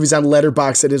reviews movies on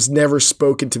Letterboxd that has never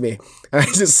spoken to me. And I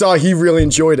just saw he really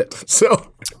enjoyed it.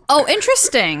 So. Oh,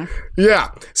 interesting. Yeah,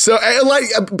 so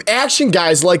action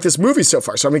guys like this movie so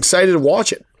far, so I'm excited to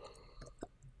watch it.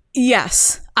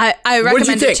 Yes, I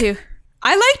recommend it too.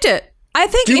 I liked it. I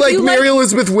think. Do you like Mary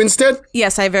Elizabeth Winstead?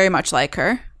 Yes, I very much like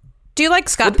her. Do you like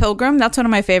Scott Pilgrim? That's one of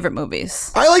my favorite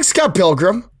movies. I like Scott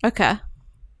Pilgrim. Okay.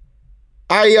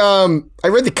 I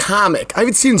read the comic. I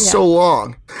haven't seen it in so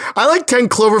long. I like 10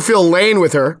 Cloverfield Lane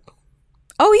with her.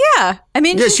 Oh yeah, I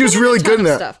mean, yeah, she was really good in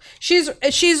that stuff. She's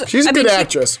a good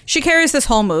actress. She carries this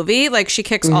whole movie. Like she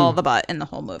kicks all the butt in the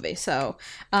whole movie. So,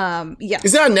 yeah.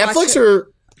 Is that on Netflix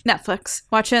or Netflix?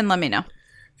 Watch it and let me know.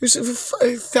 There's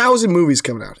 1,000 movies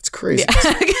coming out. It's crazy.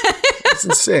 Yeah. It's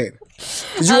insane.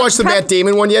 Did you watch the Matt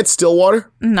Damon one yet?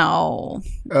 Stillwater? No.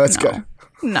 Oh, that's good.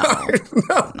 No.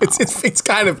 No. It's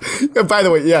kind of. By the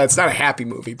way, yeah, it's not a happy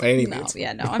movie by any means.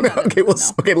 Yeah, no, I'm not. Okay,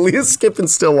 Leah's skipping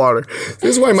Stillwater.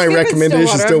 This is why my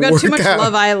recommendations don't work out. I've got too much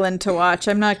Love Island to watch.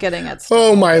 I'm not getting it.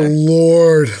 Oh my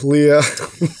Lord, Leah.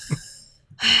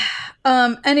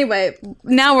 Anyway,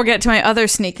 now we'll get to my other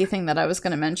sneaky thing that I was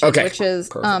going to mention, which is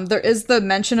there is the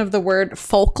mention of the word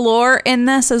folklore in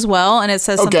this as well, and it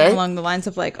says something along the lines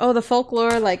of like, oh, the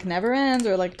folklore like never ends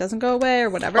or like doesn't go away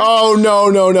or whatever. Oh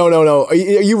no! Are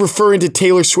you referring to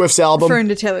Taylor Swift's album? Referring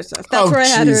to Taylor Swift. That's where I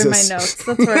had her in my notes.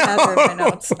 That's where I had her in my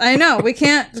notes. I know we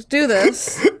can't do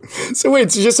this. So wait,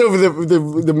 it's just over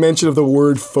the mention of the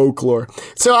word folklore.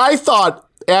 So I thought,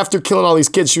 after killing all these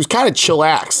kids, she was kind of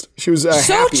chillaxed. She was so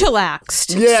happy.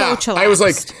 Chillaxed. Yeah, so chillaxed. I was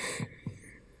like,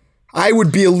 I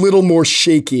would be a little more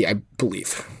shaky, I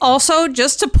believe. Also,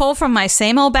 just to pull from my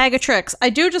same old bag of tricks,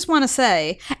 I do just want to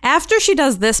say, after she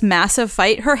does this massive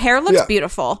fight, her hair looks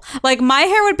beautiful. Like, my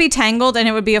hair would be tangled and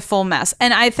it would be a full mess.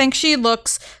 And I think she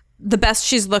looks the best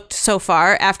she's looked so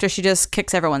far after she just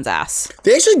kicks everyone's ass.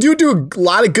 They actually do a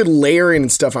lot of good layering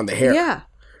and stuff on the hair. Yeah.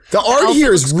 The art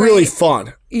here is really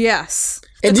fun. Yes.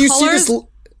 And do you see this?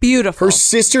 Beautiful. Her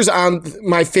sister's on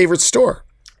my favorite store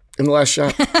in the last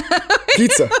shot.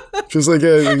 Pizza. She was like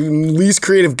a least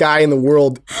creative guy in the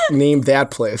world named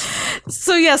that place.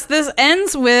 So yes, this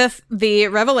ends with the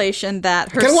revelation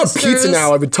that her I kind of want pizza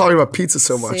now. I've been talking about pizza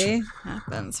so much. See?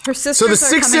 Happens. Her sisters. So the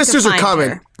six sisters are coming.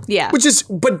 Her. Yeah.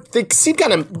 But they seem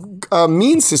kind of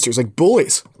mean sisters, like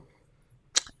bullies.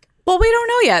 Well, we don't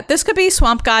know yet. This could be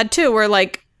Swamp God too, where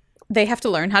like they have to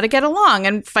learn how to get along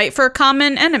and fight for a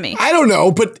common enemy. I don't know,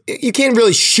 but you can't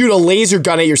really shoot a laser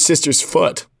gun at your sister's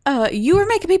foot. You were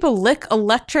making people lick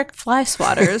electric fly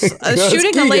swatters.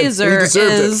 Shooting a laser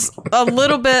is a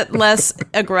little bit less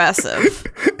aggressive.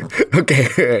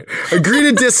 Okay, agree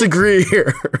to disagree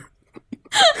here.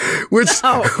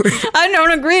 I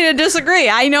don't agree to disagree.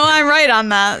 I know I'm right on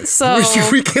that. So which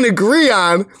we can agree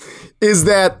on is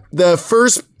that the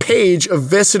first page of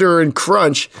Visitor and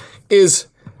Crunch is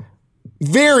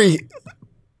very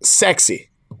sexy.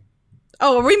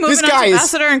 Oh, are we moving on to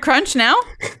Ambassador and Crunch now?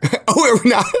 Oh, we're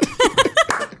not.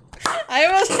 I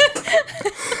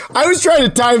was trying to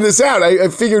time this out. I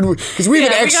figured because we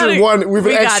have an extra one. We have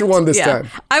an extra one this time.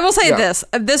 I will say this.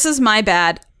 This is my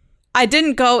bad. I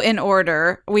didn't go in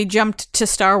order. We jumped to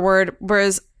Star Wars,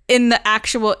 whereas in the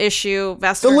actual issue,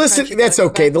 that's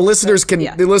okay. The listeners can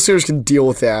deal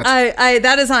with that.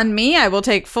 That is on me. I will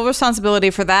take full responsibility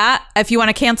for that. If you want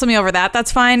to cancel me over that,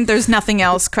 that's fine. There's nothing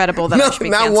else credible that I should be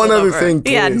canceled over. Not one other thing,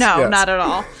 please. Yeah, no, not at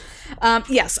all.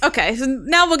 Yes, okay. So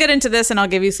now we'll get into this, and I'll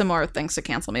give you some more things to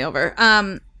cancel me over.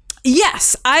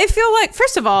 Yes, I feel like,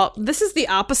 first of all, this is the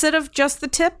opposite of just the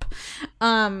tip.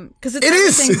 Because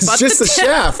it's just the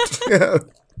shaft. Yeah.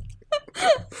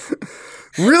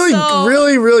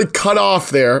 Really cut off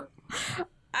there.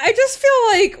 I just feel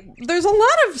like there's a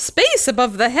lot of space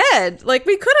above the head. Like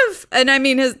we could have, and I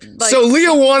mean, so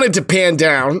Leah wanted to pan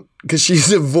down because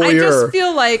she's a voyeur. I just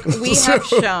feel like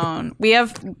we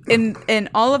have in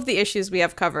all of the issues we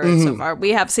have covered so far,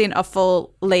 we have seen a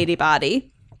full lady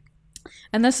body.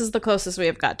 And this is the closest we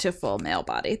have got to full male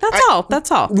body. That's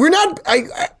all. We're not, I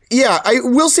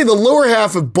will say the lower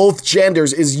half of both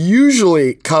genders is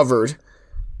usually covered.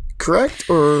 Correct?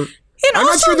 Or I'm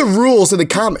not sure the rules of the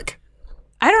comic.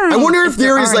 I don't know. I wonder if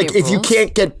there is like if you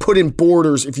can't get put in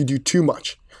borders if you do too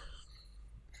much.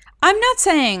 I'm not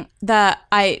saying that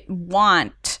I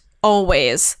want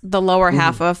always the lower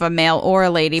half of a male or a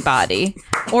lady body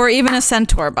or even a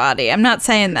centaur body. I'm not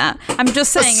saying that. I'm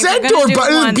just saying a centaur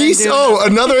body.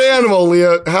 Another animal,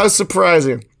 Leah. How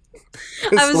surprising.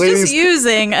 I was just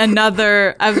using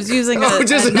another. I was using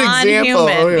just an non-human. Example.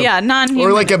 Oh, yeah, non-human.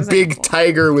 Or like a big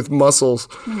tiger with muscles.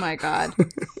 Oh my god!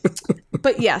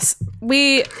 But yes,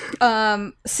 we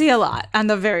see a lot on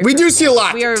the very. We do see a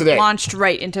lot. We are today. Launched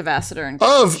right into Vassiter and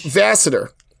Crunch. Of Vassiter.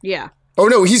 Yeah. Oh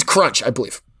no, he's Crunch, I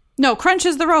believe. No, Crunch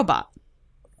is the robot.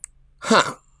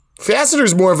 Huh. Vassiter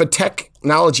is more of a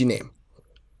technology name.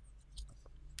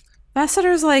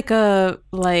 Vassiter's like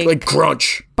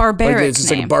Crunch. Barbarian. It's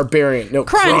like a barbarian. No,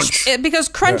 Crunch. Because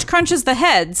Crunch crunches the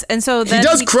heads, and so then he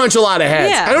does crunch a lot of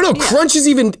heads. Yeah, I don't know. Yeah. Crunch is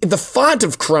even the font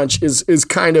of Crunch is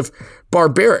kind of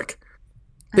barbaric.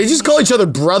 They just call each other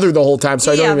brother the whole time,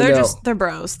 so I don't even know. They're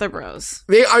bros. They're bros.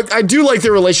 I do like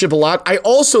their relationship a lot. I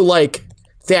also like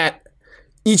that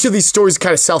each of these stories is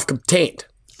kind of self-contained.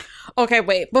 Okay,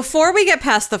 wait. Before we get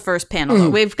past the first panel, though,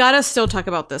 we've got to still talk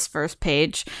about this first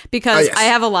page because I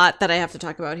have a lot that I have to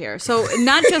talk about here. So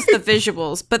not just the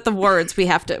visuals, but the words we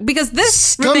have to, because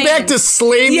this Come back to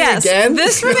slay me again?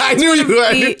 This remains I knew you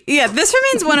would. this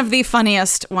remains one of the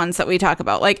funniest ones that we talk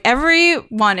about. Like, every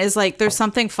one is like, there's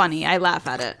something funny. I laugh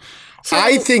at it. So,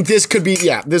 I think this could be,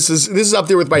 this is up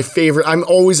there with my favorite. I'm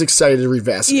always excited to read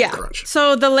Vasily Crunch.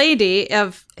 So the lady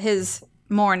of his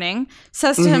morning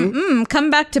says to him, come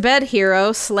back to bed,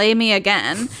 hero, slay me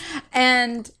again.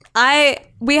 And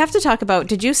we have to talk about,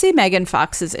 did you see Megan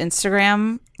Fox's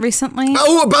Instagram recently?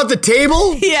 Oh, about the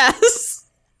table? Yes.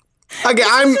 Okay,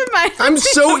 I'm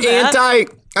so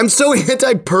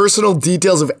anti personal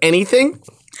details of anything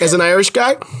as an Irish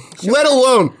guy, let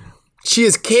alone she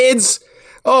has kids.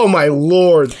 Oh my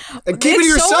Lord. Keep it to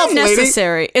yourself,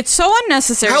 unnecessary. lady. It's so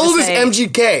unnecessary. How old is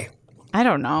MGK? I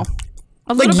don't know.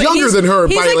 Like younger than her.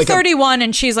 He's by like 31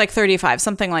 and she's like 35,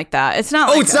 something like that. It's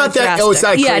not. It's not that. Drastic. It's not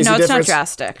crazy. Yeah, no, it's difference. not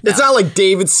drastic. No. It's not like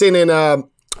Davidson and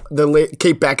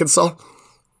Kate Beckinsale.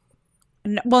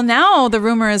 Well, now the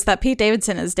rumor is that Pete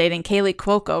Davidson is dating Kaylee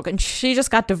Cuoco, and she just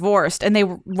got divorced, and they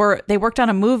worked on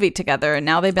a movie together, and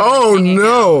now they've been. Oh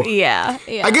no! Out. Yeah.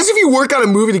 I guess if you work on a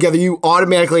movie together, you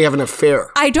automatically have an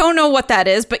affair. I don't know what that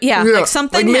is, but like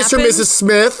something like Mr. and Mrs.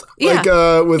 Smith. Like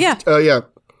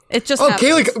It just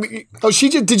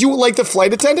Kaylee. Did you like The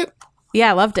Flight Attendant? Yeah,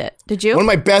 I loved it. Did you? One of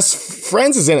my best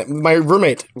friends is in it. My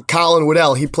roommate, Colin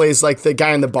Waddell. He plays like the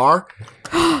guy in the bar.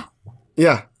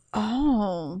 Yeah.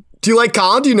 Oh. Do you like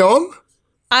Colin? Do you know him?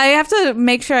 I have to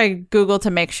make sure I Google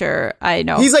to make sure I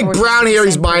know. He's like brown hair.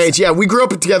 He's my age. Yeah, we grew up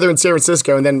together in San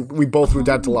Francisco, and then we both moved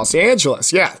out to Los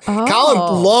Angeles. Yeah.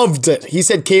 Colin loved it. He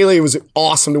said Kaylee was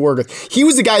awesome to work with. He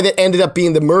was the guy that ended up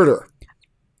being the murderer.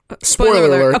 Spoiler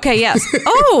alert. Okay, yes.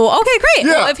 Oh, okay, great.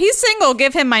 Yeah. Well, if he's single,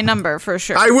 give him my number for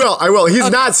sure. I will.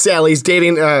 He's not Sally. He's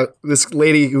dating this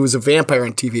lady who was a vampire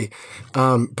on TV.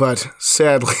 But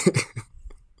sadly,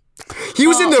 he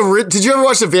was in the. Did you ever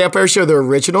watch the vampire show, The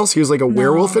Originals? He was like a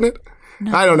werewolf in it.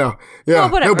 No. I don't know.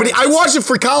 Yeah, whatever. No, but I watched it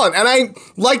for Colin, and I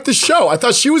liked the show. I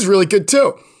thought she was really good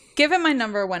too. Give him my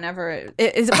number whenever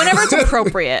it's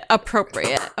appropriate.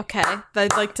 Okay,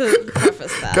 I'd like to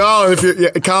preface that.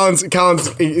 Colin's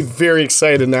very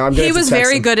excited now. He was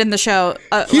very good in the show.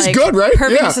 He's good, right?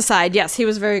 Perviness aside, yes, he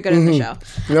was very good in the show.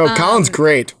 No, Colin's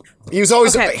great. He was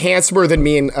always handsomer than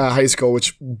me in high school,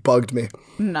 which bugged me.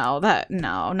 No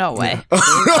way.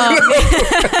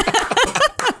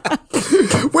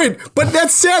 Wait, but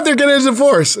that's sad. They're getting a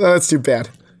divorce. Oh, that's too bad.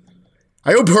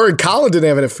 I hope her and Colin didn't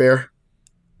have an affair.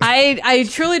 I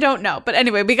truly don't know, but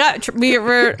anyway,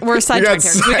 we're sidetracked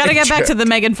here. We got to get back to the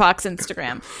Megan Fox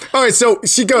Instagram. All right, so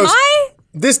she goes.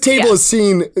 This table has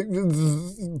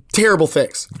seen terrible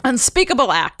things,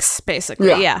 unspeakable acts, basically.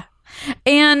 Yeah,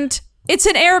 and it's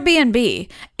an Airbnb,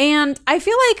 and I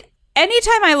feel like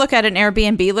anytime I look at an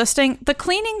Airbnb listing, the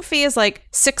cleaning fee is like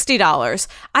 $60.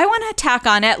 I want to tack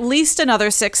on at least another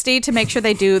 $60 to make sure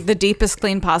they do the deepest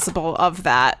clean possible of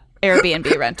that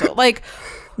Airbnb rental. Like.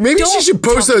 Maybe she should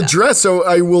post the address so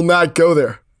I will not go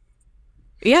there.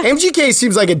 Yeah. MGK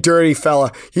seems like a dirty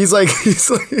fella. I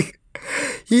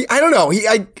don't know.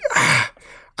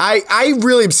 I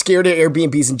really am scared of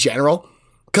Airbnbs in general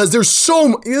because there's so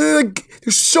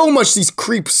much these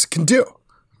creeps can do.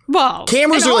 Well,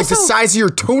 cameras are like the size of your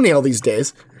toenail these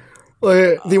days.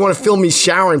 They want to film me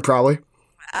showering probably.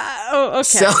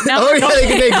 Okay.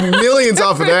 They can make millions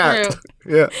off of that.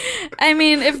 Yeah. I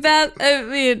mean, if that's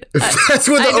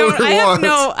what the owner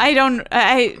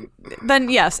wants. Then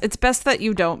yes, it's best that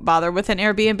you don't bother with an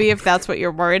Airbnb if that's what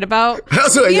you're worried about.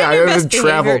 I haven't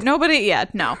traveled.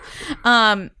 No.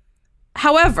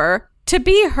 However, to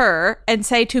be her and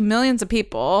say to millions of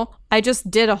people, I just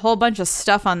did a whole bunch of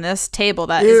stuff on this table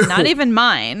that is not even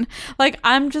mine. Like,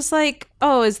 I'm just like,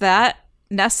 oh, is that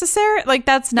necessary? Like,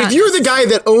 that's not. If you're the guy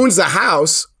that owns the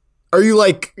house, are you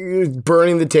like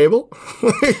burning the table?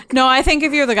 No, I think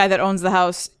if you're the guy that owns the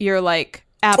house, you're like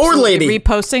absolutely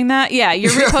reposting that. Yeah,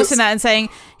 you're reposting that and saying,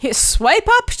 hey, swipe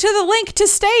up to the link to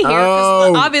stay here.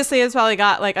 Because obviously it's probably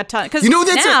got like a ton. Because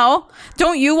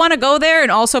don't you want to go there and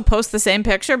also post the same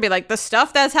picture? Be like, the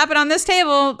stuff that's happened on this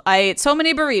table, I ate so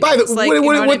many burritos.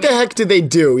 What the heck did they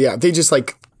do? Yeah, they just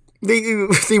like...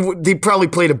 They probably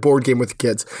played a board game with the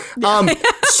kids.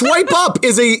 Swipe up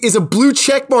is a blue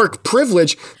checkmark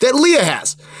privilege that Leah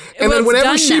has, and then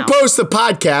whenever she posts the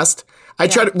podcast, I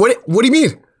try to. What do you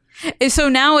mean? So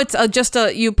now it's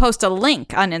you post a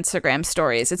link on Instagram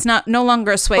stories. It's no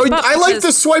longer a swipe up. I like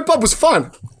the swipe up was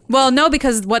fun. Well, no,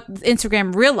 because what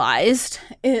Instagram realized,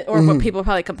 or what people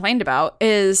probably complained about,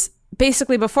 is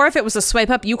basically before, if it was a swipe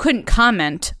up, you couldn't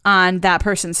comment on that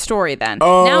person's story then.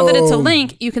 Now that it's a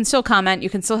link, you can still comment. You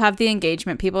can still have the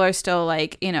engagement. People are still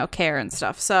like, care and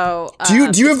stuff. So do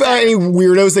you have any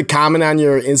weirdos that comment on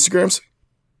your Instagrams?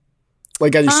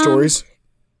 Like on your stories?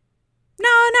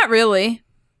 No, not really.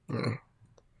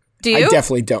 Do you? I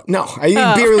definitely don't. No, I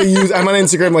barely use. I'm on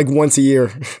Instagram like once a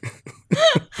year.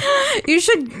 You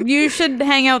should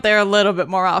hang out there a little bit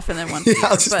more often than once.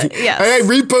 Yes. I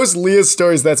repost Leah's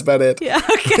stories. That's about it. Yeah.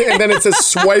 Okay. And then it says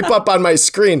swipe up on my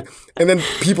screen, and then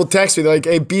people text me. They're like,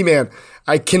 "Hey, B-man,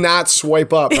 I cannot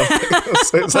swipe up."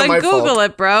 It's not my fault. Google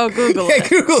it, bro. Google it. Yeah,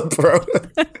 Google it,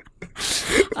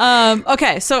 bro.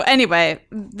 Okay. So anyway,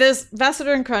 this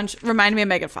Vassar and Crunch reminded me of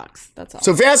Megan Fox. That's all.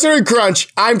 So Vassar and Crunch,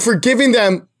 I'm forgiving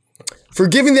them for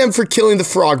killing the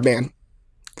Frogman,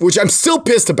 which I'm still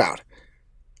pissed about.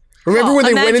 Remember when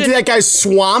they went into that guy's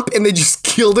swamp and they just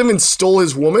killed him and stole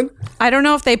his woman? I don't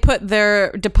know if they put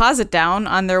their deposit down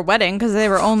on their wedding because they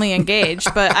were only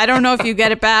engaged, but I don't know if you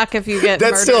get it back if you get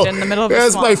murdered in the middle of the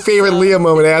swamp. That's my favorite Leah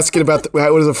moment, asking about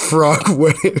what was a frog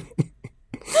wedding.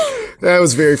 That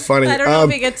was very funny. I don't know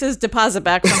if he gets his deposit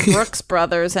back from Brooks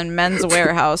Brothers and Men's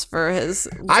Warehouse for his.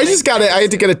 I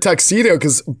had to get a tuxedo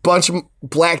because a bunch of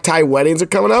black tie weddings are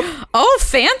coming up. Oh,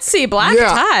 fancy black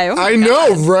tie! Oh I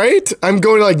know, right? I'm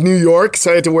going to like New York,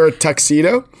 so I had to wear a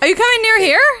tuxedo. Are you coming near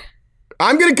here?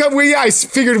 I'm gonna come. Well, yeah, I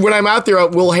figured when I'm out there,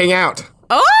 we'll hang out.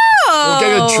 Oh, we'll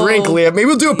get a drink, Leah. Maybe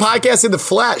we'll do a podcast in the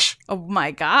flesh. Oh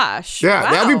my gosh! Yeah,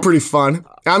 wow. that'd be pretty fun.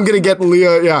 I'm gonna get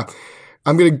Leah. Yeah.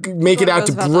 I'm going to make it out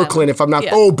to Brooklyn if I'm not.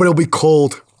 Yeah. Oh, but it'll be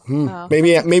cold. Oh.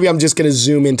 Maybe I'm just going to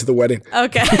zoom into the wedding.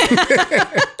 Okay.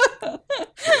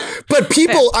 But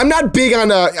people, I'm not big on,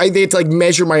 they had to like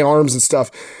measure my arms and stuff.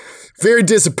 Very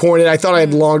disappointed. I thought I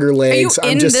had longer legs. Are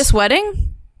you in this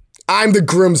wedding? I'm the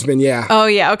groomsman, yeah. Oh,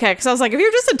 yeah. Okay. Because I was like, if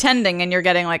you're just attending and you're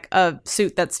getting like a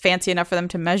suit that's fancy enough for them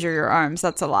to measure your arms,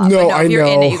 that's a lot. No, if you're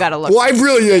in it, you got to look. Well, I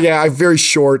have very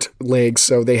short legs,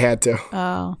 so they had to.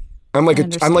 Oh. I'm like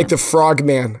the frog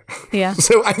man. Yeah.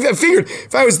 So I figured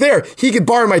if I was there, he could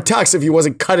borrow my tux if he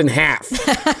wasn't cut in half.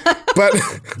 But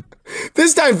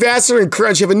this time, Vassar and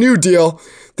Crunch have a new deal.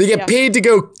 They get paid to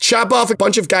go chop off a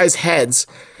bunch of guys' heads.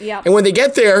 Yeah. And when they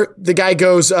get there, the guy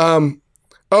goes,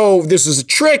 "Oh, this was a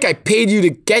trick. I paid you to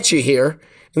get you here."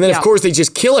 And then of course they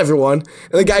just kill everyone.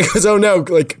 And the guy goes, "Oh no,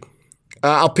 like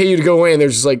I'll pay you to go away." And they're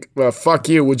just like, well, "Fuck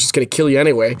you. We're just gonna kill you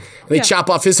anyway." And they chop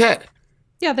off his head.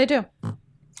 Yeah, they do.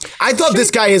 I thought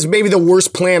this guy is maybe the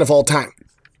worst plan of all time.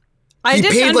 He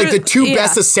paid like the two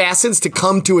best assassins to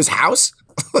come to his house.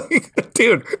 Like,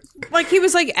 dude. Like he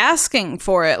was like asking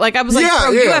for it. Like I was like,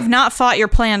 bro, you have not thought your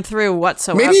plan through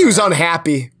whatsoever. Maybe he was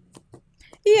unhappy.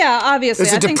 Yeah, obviously.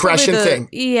 It's a depression thing.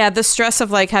 Yeah, the stress of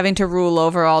like having to rule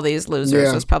over all these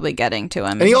losers was probably getting to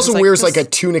him. And he also wears like a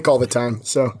tunic all the time.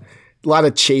 So a lot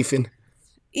of chafing.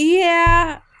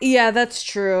 Yeah, that's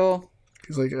true.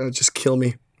 He's like, just kill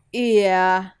me.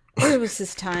 Yeah, it was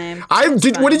his time.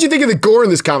 What did you think of the gore in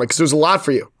this comic? Because there was a lot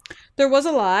for you. There was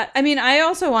a lot. I mean, I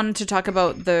also wanted to talk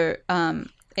about the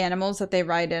animals that they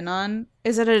ride in on.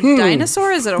 Is it a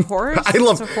dinosaur? Is it a horse? By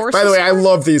the way, I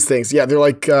love these things. Yeah, they're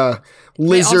like lizard.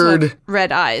 They also have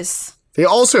red eyes. They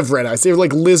also have red eyes. They're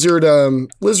like lizard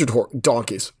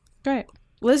donkeys. Right.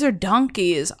 Lizard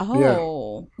donkeys.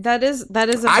 Oh, yeah. That is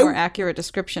a more accurate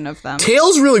description of them.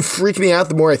 Tails really freak me out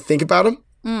the more I think about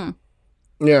them.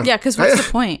 Yeah. Yeah, because what's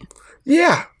the point?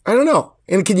 Yeah, I don't know.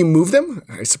 And can you move them?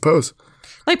 I suppose.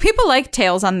 Like, people like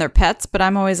tails on their pets, but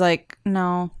I'm always like,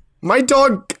 no. My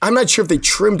dog, I'm not sure if they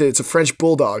trimmed it. It's a French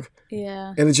bulldog.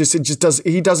 Yeah. And it just does,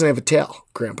 he doesn't have a tail,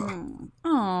 Grandpa.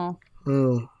 Oh.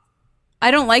 I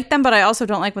don't like them, but I also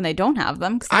don't like when they don't have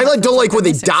them. I don't like when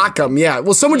they dock them, yeah.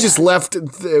 Well, someone just left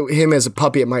him as a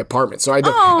puppy at my apartment, so I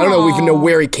don't even know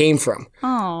where he came from.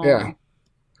 Oh. Yeah.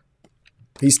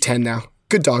 He's 10 now.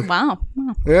 Good dog. Wow.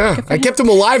 Yeah. I kept him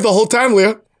alive the whole time,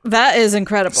 Leah. That is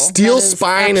incredible. Steel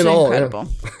spine and all. Incredible.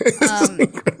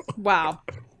 Incredible. Wow.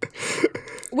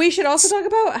 We should also talk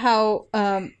about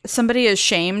how somebody is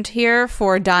shamed here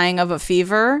for dying of a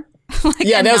fever. Like,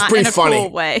 yeah, that was pretty funny.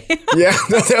 Cool way. Yeah,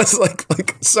 that was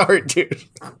like, sorry, dude.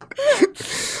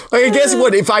 Like, I guess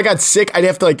what if I got sick, I'd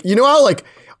have to how like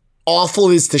awful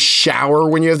it is to shower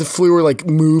when you have the flu or like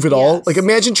move at all. Like,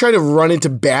 imagine trying to run into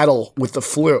battle with the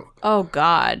flu. Oh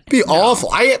God, it'd be awful.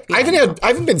 I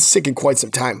haven't been sick in quite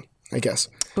some time, I guess.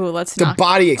 Ooh, the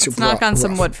body aches. Let's knock on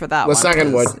some wood for that. Let's knock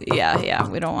on wood. Yeah,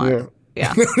 we don't want.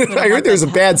 Yeah. I heard there's a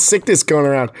bad sickness going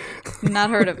around. Not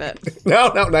heard of it.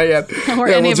 No, not yet. Or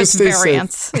any of its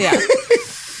variants. Yeah.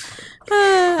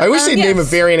 I wish they'd name a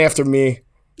variant after me.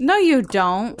 No, you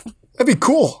don't. That'd be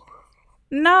cool.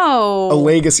 No. A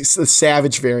legacy, the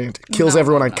savage variant. Kills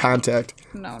everyone on contact.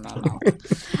 No.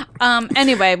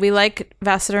 Anyway, we like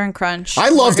Vassiter and Crunch. I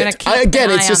loved it. Again,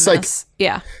 it's just like...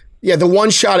 Yeah. Yeah, the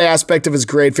one-shot aspect of it is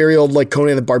great. Very old, like,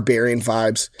 Conan the Barbarian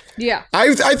vibes. Yeah.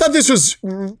 I thought this was...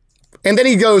 And then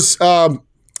he goes...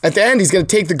 at the end, he's going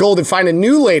to take the gold and find a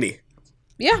new lady.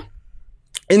 Yeah.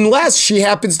 Unless she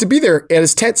happens to be there at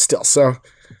his tent still, so...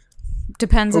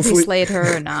 Depends if he slayed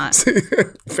her or not.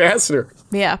 Faster.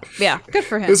 Yeah. Good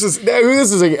for him. This is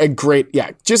a great,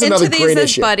 just another Into great these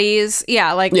issue. as buddies.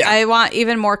 Yeah, I want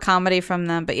even more comedy from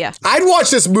them, but yeah. I'd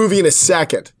watch this movie in a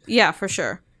second. Yeah, for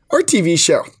sure. Or a TV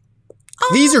show.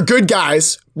 These are good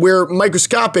guys where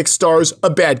Microscopic stars a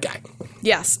bad guy.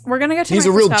 Yes, we're going to get to He's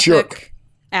a real Microscopic jerk.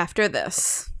 After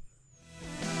this.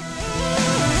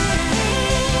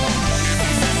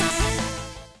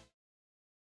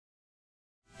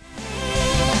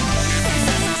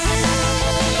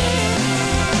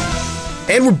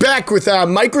 And we're back with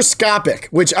Microscopic,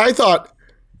 which I thought,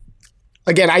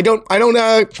 again, I don't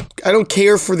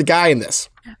care for the guy in this.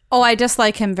 Oh, I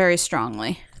dislike him very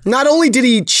strongly. Not only did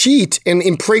he cheat and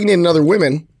impregnate another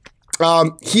women,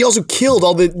 he also killed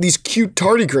all these cute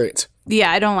tardigrades.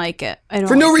 Yeah, I don't like it.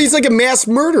 For no reason, like a mass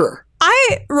murderer.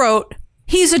 I wrote,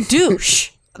 he's a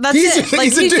douche. That's it.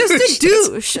 Like, he's just a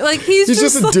douche. Like, he's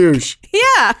just a douche.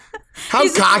 Yeah.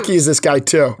 How cocky is this guy,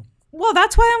 too? Well,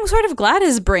 that's why I'm sort of glad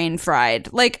his brain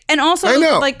fried. Like, and also, I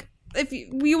know. like, if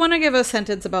you want to give a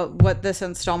sentence about what this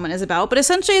installment is about, but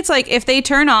essentially it's like if they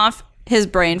turn off his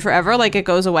brain forever, like it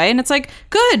goes away, and it's like,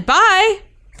 good, bye.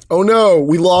 Oh no,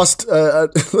 we lost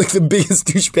like the biggest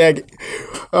douchebag.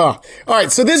 All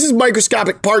right, so this is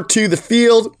Microscopic Part 2, The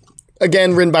Field.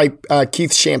 Again, written by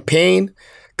Keith Champagne,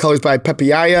 colors by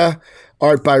Pepiaya,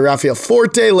 art by Rafael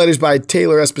Forte, letters by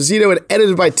Taylor Esposito, and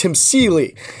edited by Tim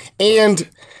Seeley. And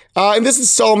in this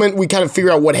installment, we kind of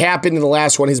figure out what happened in the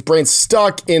last one. His brain's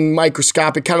stuck in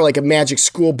Microscopic, kind of like a Magic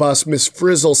School Bus Miss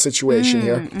Frizzle situation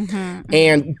here.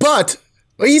 But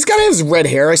he's got his red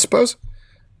hair, I suppose.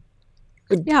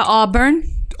 Yeah, Auburn,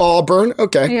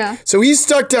 okay. Yeah. So he's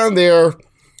stuck down there.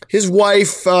 His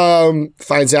wife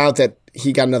finds out that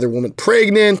he got another woman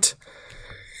pregnant.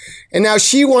 And now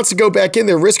she wants to go back in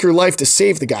there, risk her life to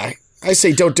save the guy. I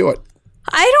say don't do it.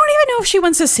 I don't even know if she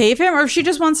wants to save him or if she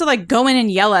just wants to like go in and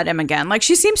yell at him again. Like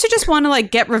she seems to just want to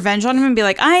like get revenge on him and be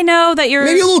like, I know that you're...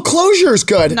 Maybe a little closure is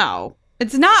good. No,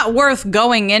 it's not worth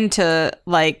going into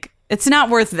like, it's not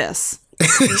worth this.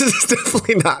 It's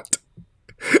definitely not.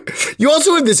 You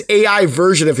also have this AI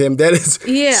version of him that is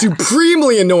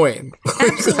supremely annoying.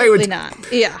 Absolutely not.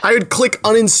 Yeah. I would click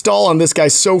uninstall on this guy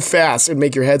so fast it'd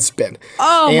make your head spin.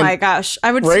 Oh my gosh.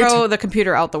 I would throw the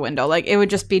computer out the window. Like it would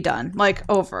just be done. Like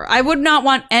over. I would not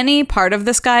want any part of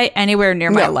this guy anywhere near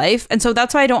my life. And so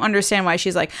that's why I don't understand why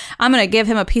she's like, I'm going to give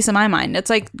him a piece of my mind. It's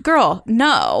like, girl,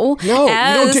 no.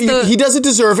 No, he doesn't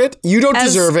deserve it. You don't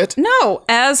deserve it. No.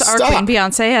 As our Queen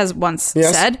Beyonce has once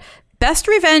said, best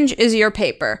revenge is your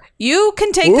paper. You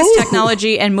can take this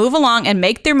technology and move along and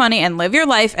make their money and live your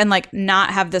life and like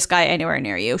not have this guy anywhere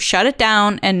near you. Shut it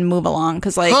down and move along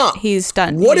because like he's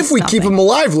done. What if we keep him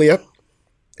alive, Leah?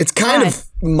 It's kind of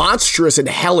monstrous and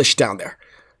hellish down there.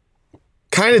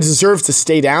 Kind of deserves to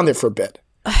stay down there for a bit.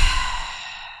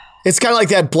 It's kind of like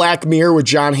that Black Mirror where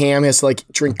John Hamm has to like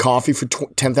drink coffee for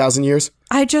 10,000 years.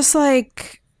 I just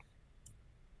like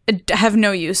have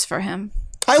no use for him.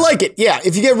 I like it. Yeah.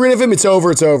 If you get rid of him, it's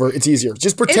over. It's over. It's easier.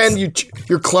 Just pretend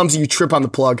you're clumsy. You trip on the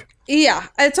plug. Yeah.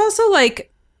 It's also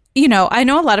like, you know, I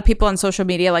know a lot of people on social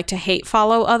media like to hate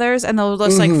follow others and they'll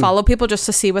just like follow people just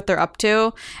to see what they're up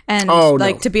to and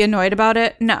to be annoyed about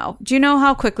it. No. Do you know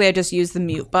how quickly I just use the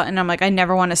mute button? I'm like, I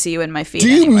never want to see you in my feed. Do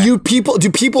you mute people?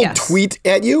 Do people tweet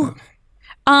at you?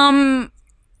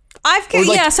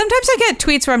 Sometimes I get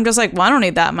tweets where I'm just like, well, I don't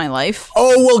need that in my life.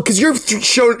 Oh, well, because you're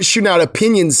shooting out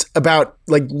opinions about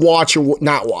like watch or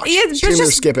not watch. Yeah, stream or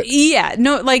skip it. Yeah,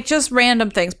 no, like just random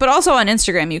things. But also on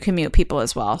Instagram, you can mute people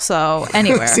as well. So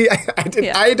anywhere. See,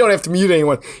 I don't have to mute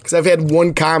anyone because I've had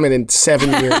one comment in 7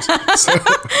 years. So.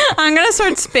 I'm going to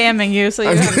start spamming you. So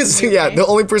the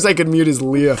only person I can mute is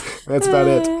Leah. That's about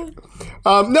it.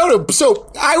 No.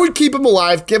 So I would keep him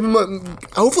alive. Give him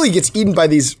hopefully he gets eaten by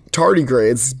these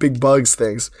tardigrades, these big bugs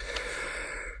things.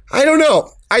 I don't know.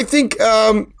 I think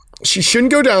she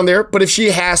shouldn't go down there, but if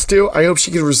she has to, I hope she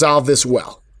can resolve this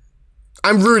well.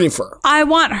 I'm rooting for her. I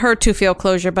want her to feel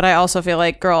closure, but I also feel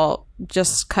like, girl,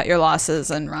 just cut your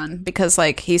losses and run because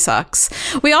like he sucks.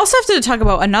 We also have to talk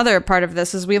about another part of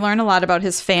this is we learn a lot about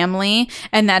his family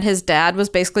and that his dad was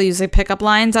basically using pickup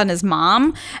lines on his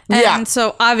mom. And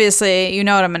so obviously, you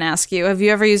know what I'm going to ask you. Have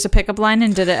you ever used a pickup line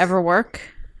and did it ever work?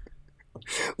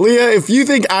 Leah, if you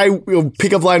think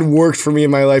pickup line worked for me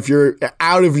in my life, you're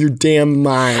out of your damn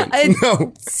mind.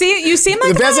 No. See, you seem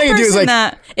like the best thing to do is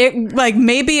that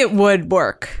maybe it would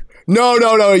work. No.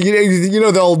 You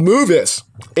know the old move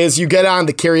is you get on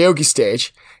the karaoke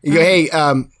stage. You go, hey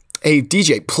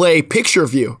DJ, play "Picture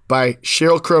of You" by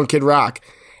Sheryl Crow and Kid Rock,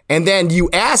 and then you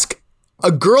ask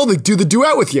a girl to do the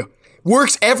duet with you.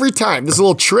 Works every time. This is a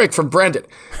little trick from Brendan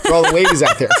for all the ladies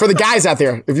out there. For the guys out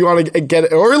there, if you want to get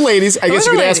it, or ladies, I guess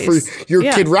you could ask for your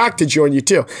Kid Rock to join you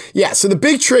too. Yeah, so the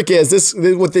big trick is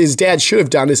what his dad should have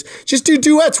done is just do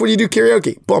duets when you do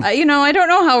karaoke. Boom. I don't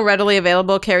know how readily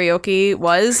available karaoke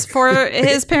was for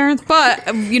his parents,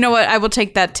 but you know what? I will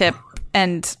take that tip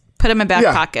and put him in back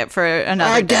pocket for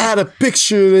another day. I got a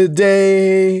picture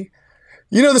today.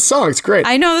 You know the song. It's great.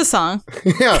 I know the song.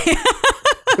 Yeah.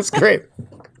 It's great.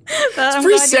 It's a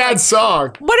pretty sad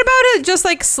song. What about it just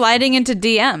like sliding into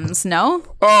DMs? No?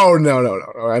 Oh, no.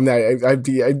 I'm not.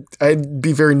 I'd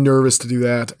be very nervous to do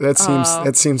that. That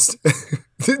seems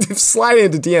sliding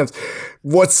into DMs.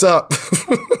 What's up?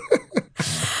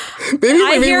 maybe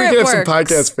we can have some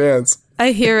podcast fans.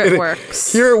 I hear it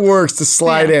works. Here it works to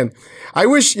slide in. I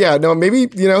wish, maybe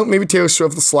Taylor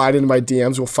Swift will slide into my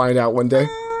DMs. We'll find out one day.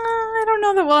 I don't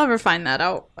know that we'll ever find that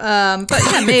out. But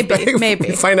yeah, maybe.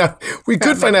 We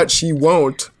could find out she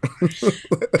won't.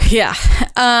 Yeah.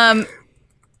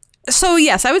 So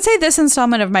yes, I would say this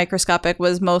installment of Microscopic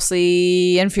was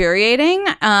mostly infuriating.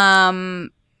 I'll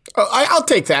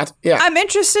take that. Yeah. I'm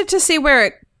interested to see where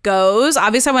it goes.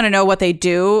 Obviously, I want to know what they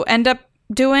do end up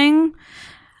doing.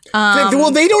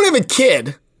 Well, they don't have a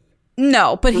kid.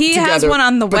 No, but he has one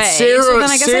on the way. So then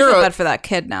I guess I feel bad for that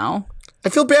kid now. I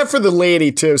feel bad for the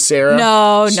lady too, Sarah.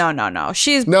 No.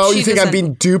 You think I'm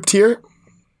being duped here?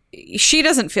 She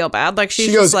doesn't feel bad. Like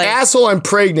she goes, like, asshole, I'm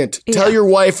pregnant. Tell your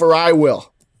wife or I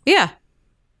will. Yeah.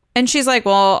 And she's like,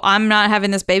 well, I'm not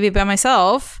having this baby by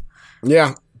myself.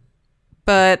 Yeah.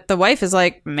 But the wife is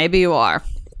like, maybe you are.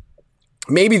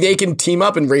 Maybe they can team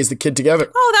up and raise the kid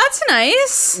together. Oh, that's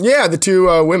nice. Yeah, the two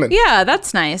women. Yeah,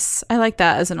 that's nice. I like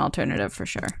that as an alternative for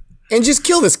sure. And just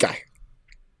kill this guy.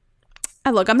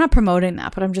 Look, I'm not promoting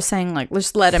that, but I'm just saying, like,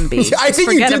 just let him be. I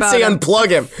think you did say unplug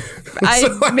him.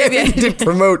 Maybe I did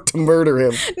promote to murder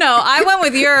him. No, I went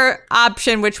with your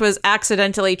option, which was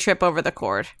accidentally trip over the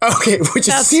cord. Okay, which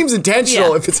seems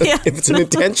intentional if it's an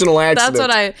intentional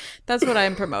accident. That's what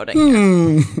I'm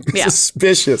promoting. Yeah.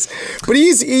 Suspicious. But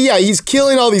he's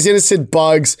killing all these innocent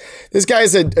bugs. This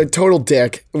guy's a total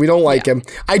dick. We don't like him.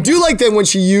 I do like that when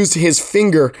she used his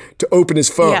finger to open his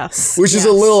phone, which is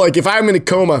a little like, if I'm in a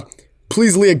coma,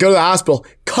 please, Leah, go to the hospital,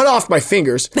 cut off my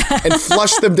fingers, and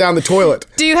flush them down the toilet.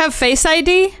 Do you have Face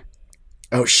ID?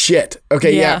 Oh, shit.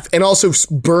 Okay, yeah. And also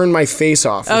burn my face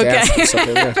off with acid or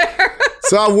something. Yeah.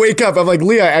 So I'll wake up. I'm like,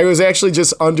 Leah, I was actually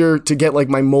just under to get like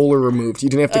my molar removed. You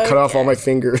didn't have to cut off all my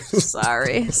fingers.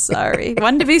 Sorry.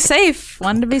 One to be safe.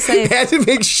 Had to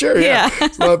make sure. Yeah.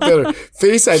 It's a lot better.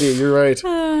 Face ID, you're right.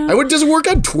 Does it work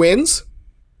on twins?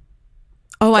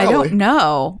 Oh, probably. I don't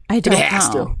know. It has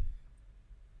to.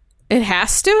 It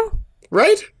has to?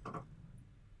 Right?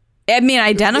 I mean,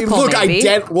 identical, maybe.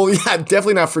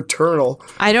 Definitely not fraternal.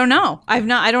 I don't know. I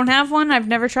don't have one. I've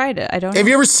never tried it. I don't know. Have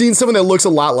you ever seen someone that looks a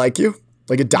lot like you?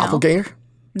 Like a doppelganger?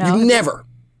 No. You've never.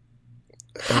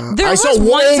 I saw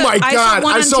one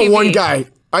guy.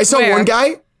 One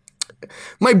guy.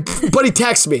 My buddy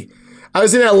texted me. I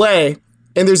was in LA,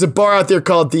 and there's a bar out there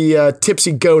called the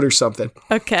Tipsy Goat or something.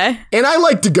 Okay. And I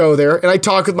like to go there, and I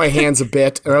talk with my hands a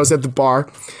bit, and I was at the bar.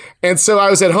 And so I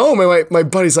was at home, and my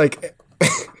buddy's like,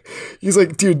 he's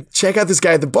like, dude, check out this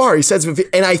guy at the bar. He says,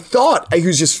 and I thought he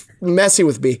was just messing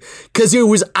with me because it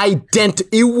was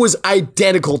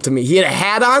identical to me. He had a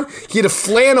hat on, he had a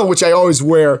flannel, which I always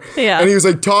wear. Yeah. And he was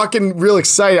like talking real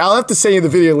excited. I'll have to send you the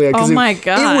video, Leah. Oh my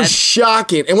God. It was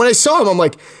shocking. And when I saw him, I'm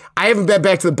like, I haven't been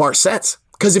back to the bar since.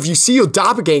 Because if you see a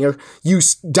doppelganger, you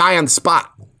die on the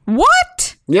spot.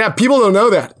 What? Yeah, people don't know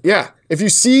that. Yeah. If you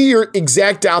see your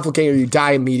exact doppelganger, you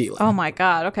die immediately. Oh my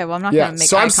God. Okay, well, I'm not going to make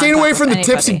So I'm staying away from the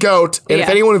Tipsy Goat. And if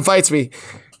anyone invites me,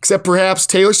 except perhaps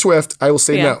Taylor Swift, I will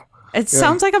say no. It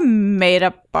sounds like a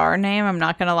made-up bar name. I'm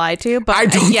not going to lie to you. But I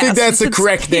don't think that's the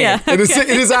correct name. Yeah, okay. It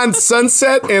is on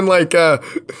Sunset and like...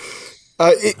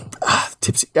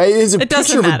 Tipsy. It is a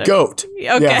picture of a goat. Okay.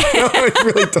 Yeah. No, it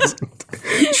really doesn't.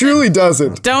 It truly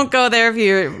doesn't. Don't go there if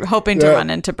you're hoping to run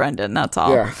into Brendan. That's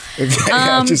all. Yeah.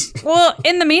 Well,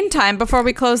 in the meantime, before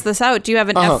we close this out, do you have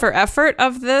an F for effort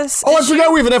of this? Oh, issue? I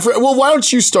forgot we have an F for... Well, why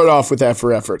don't you start off with F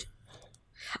for effort?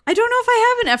 I don't know if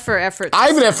I have an F for effort. I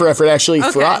have an F for effort, actually,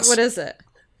 for us. What is it?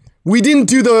 We didn't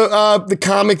do the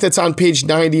comic that's on page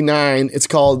 99. It's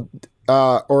called...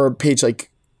 or page like...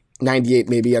 98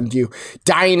 maybe on View.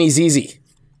 Dying is Easy.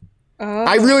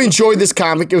 I really enjoyed this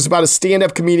comic. It was about a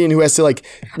stand-up comedian who has to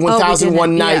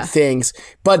 1001 night things.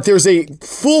 But there's a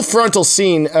full frontal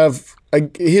scene of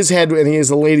his head and he has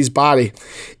a lady's body.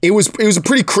 It was a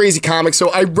pretty crazy comic.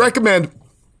 So I recommend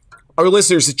our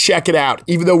listeners to check it out,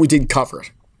 even though we didn't cover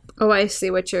it. Oh, I see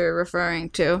what you're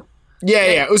referring to.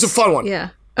 Yeah. It was a fun one. Yeah.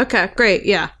 Okay, great.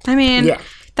 Yeah. I mean,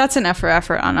 that's an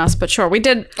effort on us, but sure. We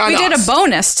did a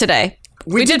bonus today.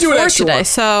 We did 4 today, one.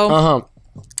 so...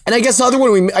 And I guess the other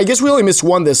one, we only missed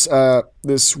one this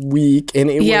week, and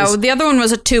the other one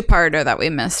was a 2-parter that we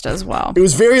missed as well. It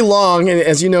was very long, and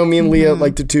as you know, me and Leah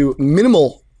like to do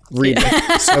minimal reading,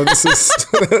 so this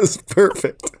is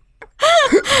perfect.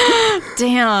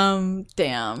 Damn,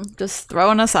 just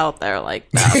throwing us out there like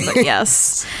that. But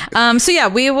yes. So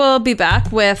we will be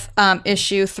back with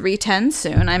issue 310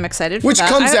 soon. I'm excited for Which that.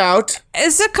 comes out.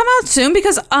 Is it come out soon?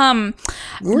 Because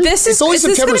it's only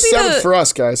September 7th for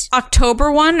us, guys.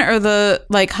 October one or the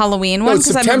Halloween one?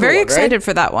 Because I'm very excited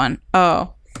for that one.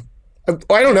 Oh.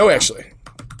 I don't know, actually.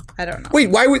 I don't know. Wait,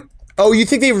 why would... Oh, you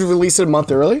think they would release it a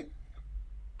month early?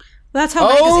 That's how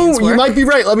magazines work. You might be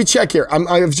right. Let me check here.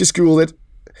 I've just Googled it.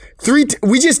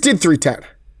 We just did 310.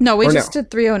 No, we just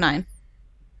did 309.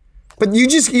 But you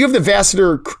have the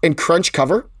Vassiter and Crunch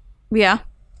cover? Yeah.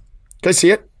 Can I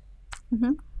see it?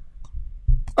 Mm-hmm.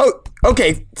 Oh,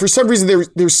 okay. For some reason,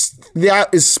 was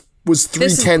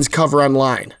 310's cover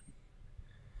online.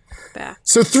 Back.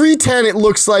 So 310, it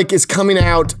looks like, is coming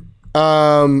out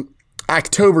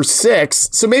October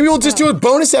 6th. So maybe we'll just do a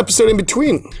bonus episode in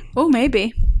between. Oh,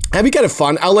 maybe. That'd be kind of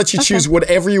fun. I'll let you choose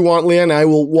whatever you want, Leah, and I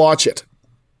will watch it.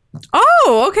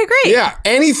 Oh, okay, great. Yeah,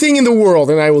 anything in the world,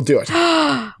 and I will do it.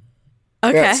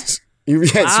 Okay. Yes, you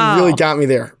really got me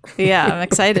there. Yeah, I'm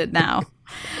excited now.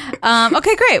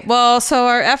 Okay, great. Well, so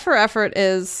our effort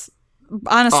is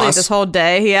honestly this whole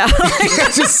day. Yeah.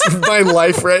 Just my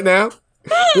life right now.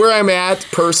 Where I'm at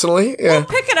personally. Yeah. We'll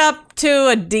pick it up to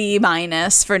a D-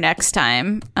 for next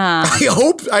time. I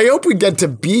hope we get to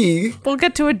B. We'll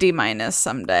get to a D-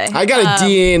 someday. I got a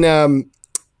D in an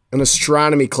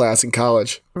astronomy class in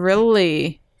college.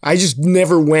 Really? I just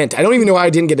never went. I don't even know why I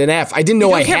didn't get an F. I didn't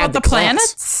know I had the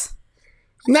planets.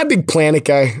 I'm not a big planet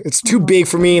guy. It's too big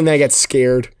for me, and then I got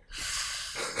scared.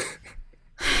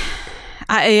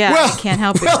 I can't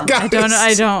help you.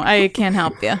 I can't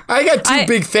help you. I got two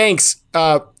big thanks.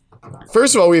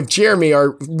 First of all, we have Jeremy,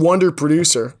 our wonder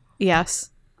producer. Yes.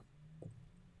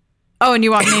 Oh, and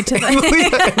you want me to?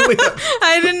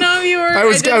 I didn't know you were. I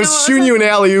was shooting you an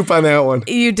alley-oop on that one.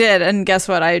 You did, and guess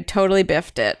what? I totally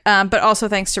biffed it. But also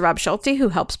thanks to Rob Schulte, who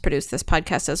helps produce this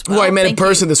podcast as well. Who I met in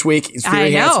person this week. He's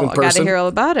very handsome in person. I got to hear all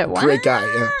about it. Wow. Great guy.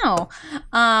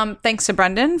 Yeah. Thanks to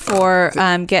Brendan for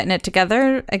getting it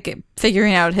together,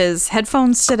 figuring out his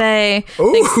headphones today.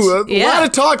 Ooh, a lot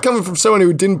of talk coming from someone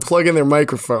who didn't plug in their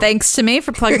microphone. Thanks to me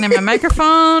for plugging in my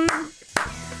microphone.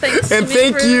 And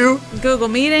thank you, Google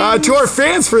Meetings, to our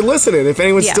fans for listening. If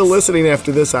anyone's still listening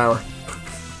after this hour,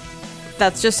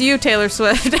 that's just you, Taylor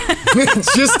Swift.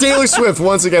 It's just Taylor Swift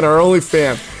once again, our only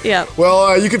fan. Yeah.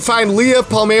 Well, you can find Leah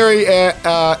Palmieri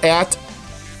at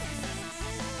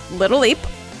Little Leap.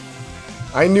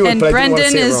 I knew it, but Brendan I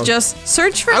didn't want to say it wrong. Just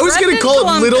search for. I was going to call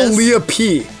Columbus. it Little Leah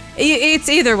P. It's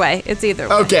either way.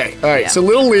 Okay. All right. So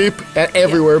Little Leap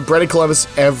everywhere. Brendan Columbus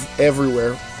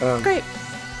everywhere. Great.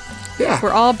 Yeah.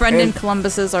 We're all Brendan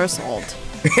Columbuses are sold.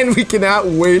 And we cannot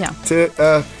wait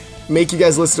to make you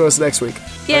guys listen to us next week.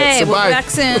 Yay, right, so we'll be back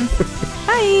soon.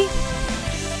 Bye.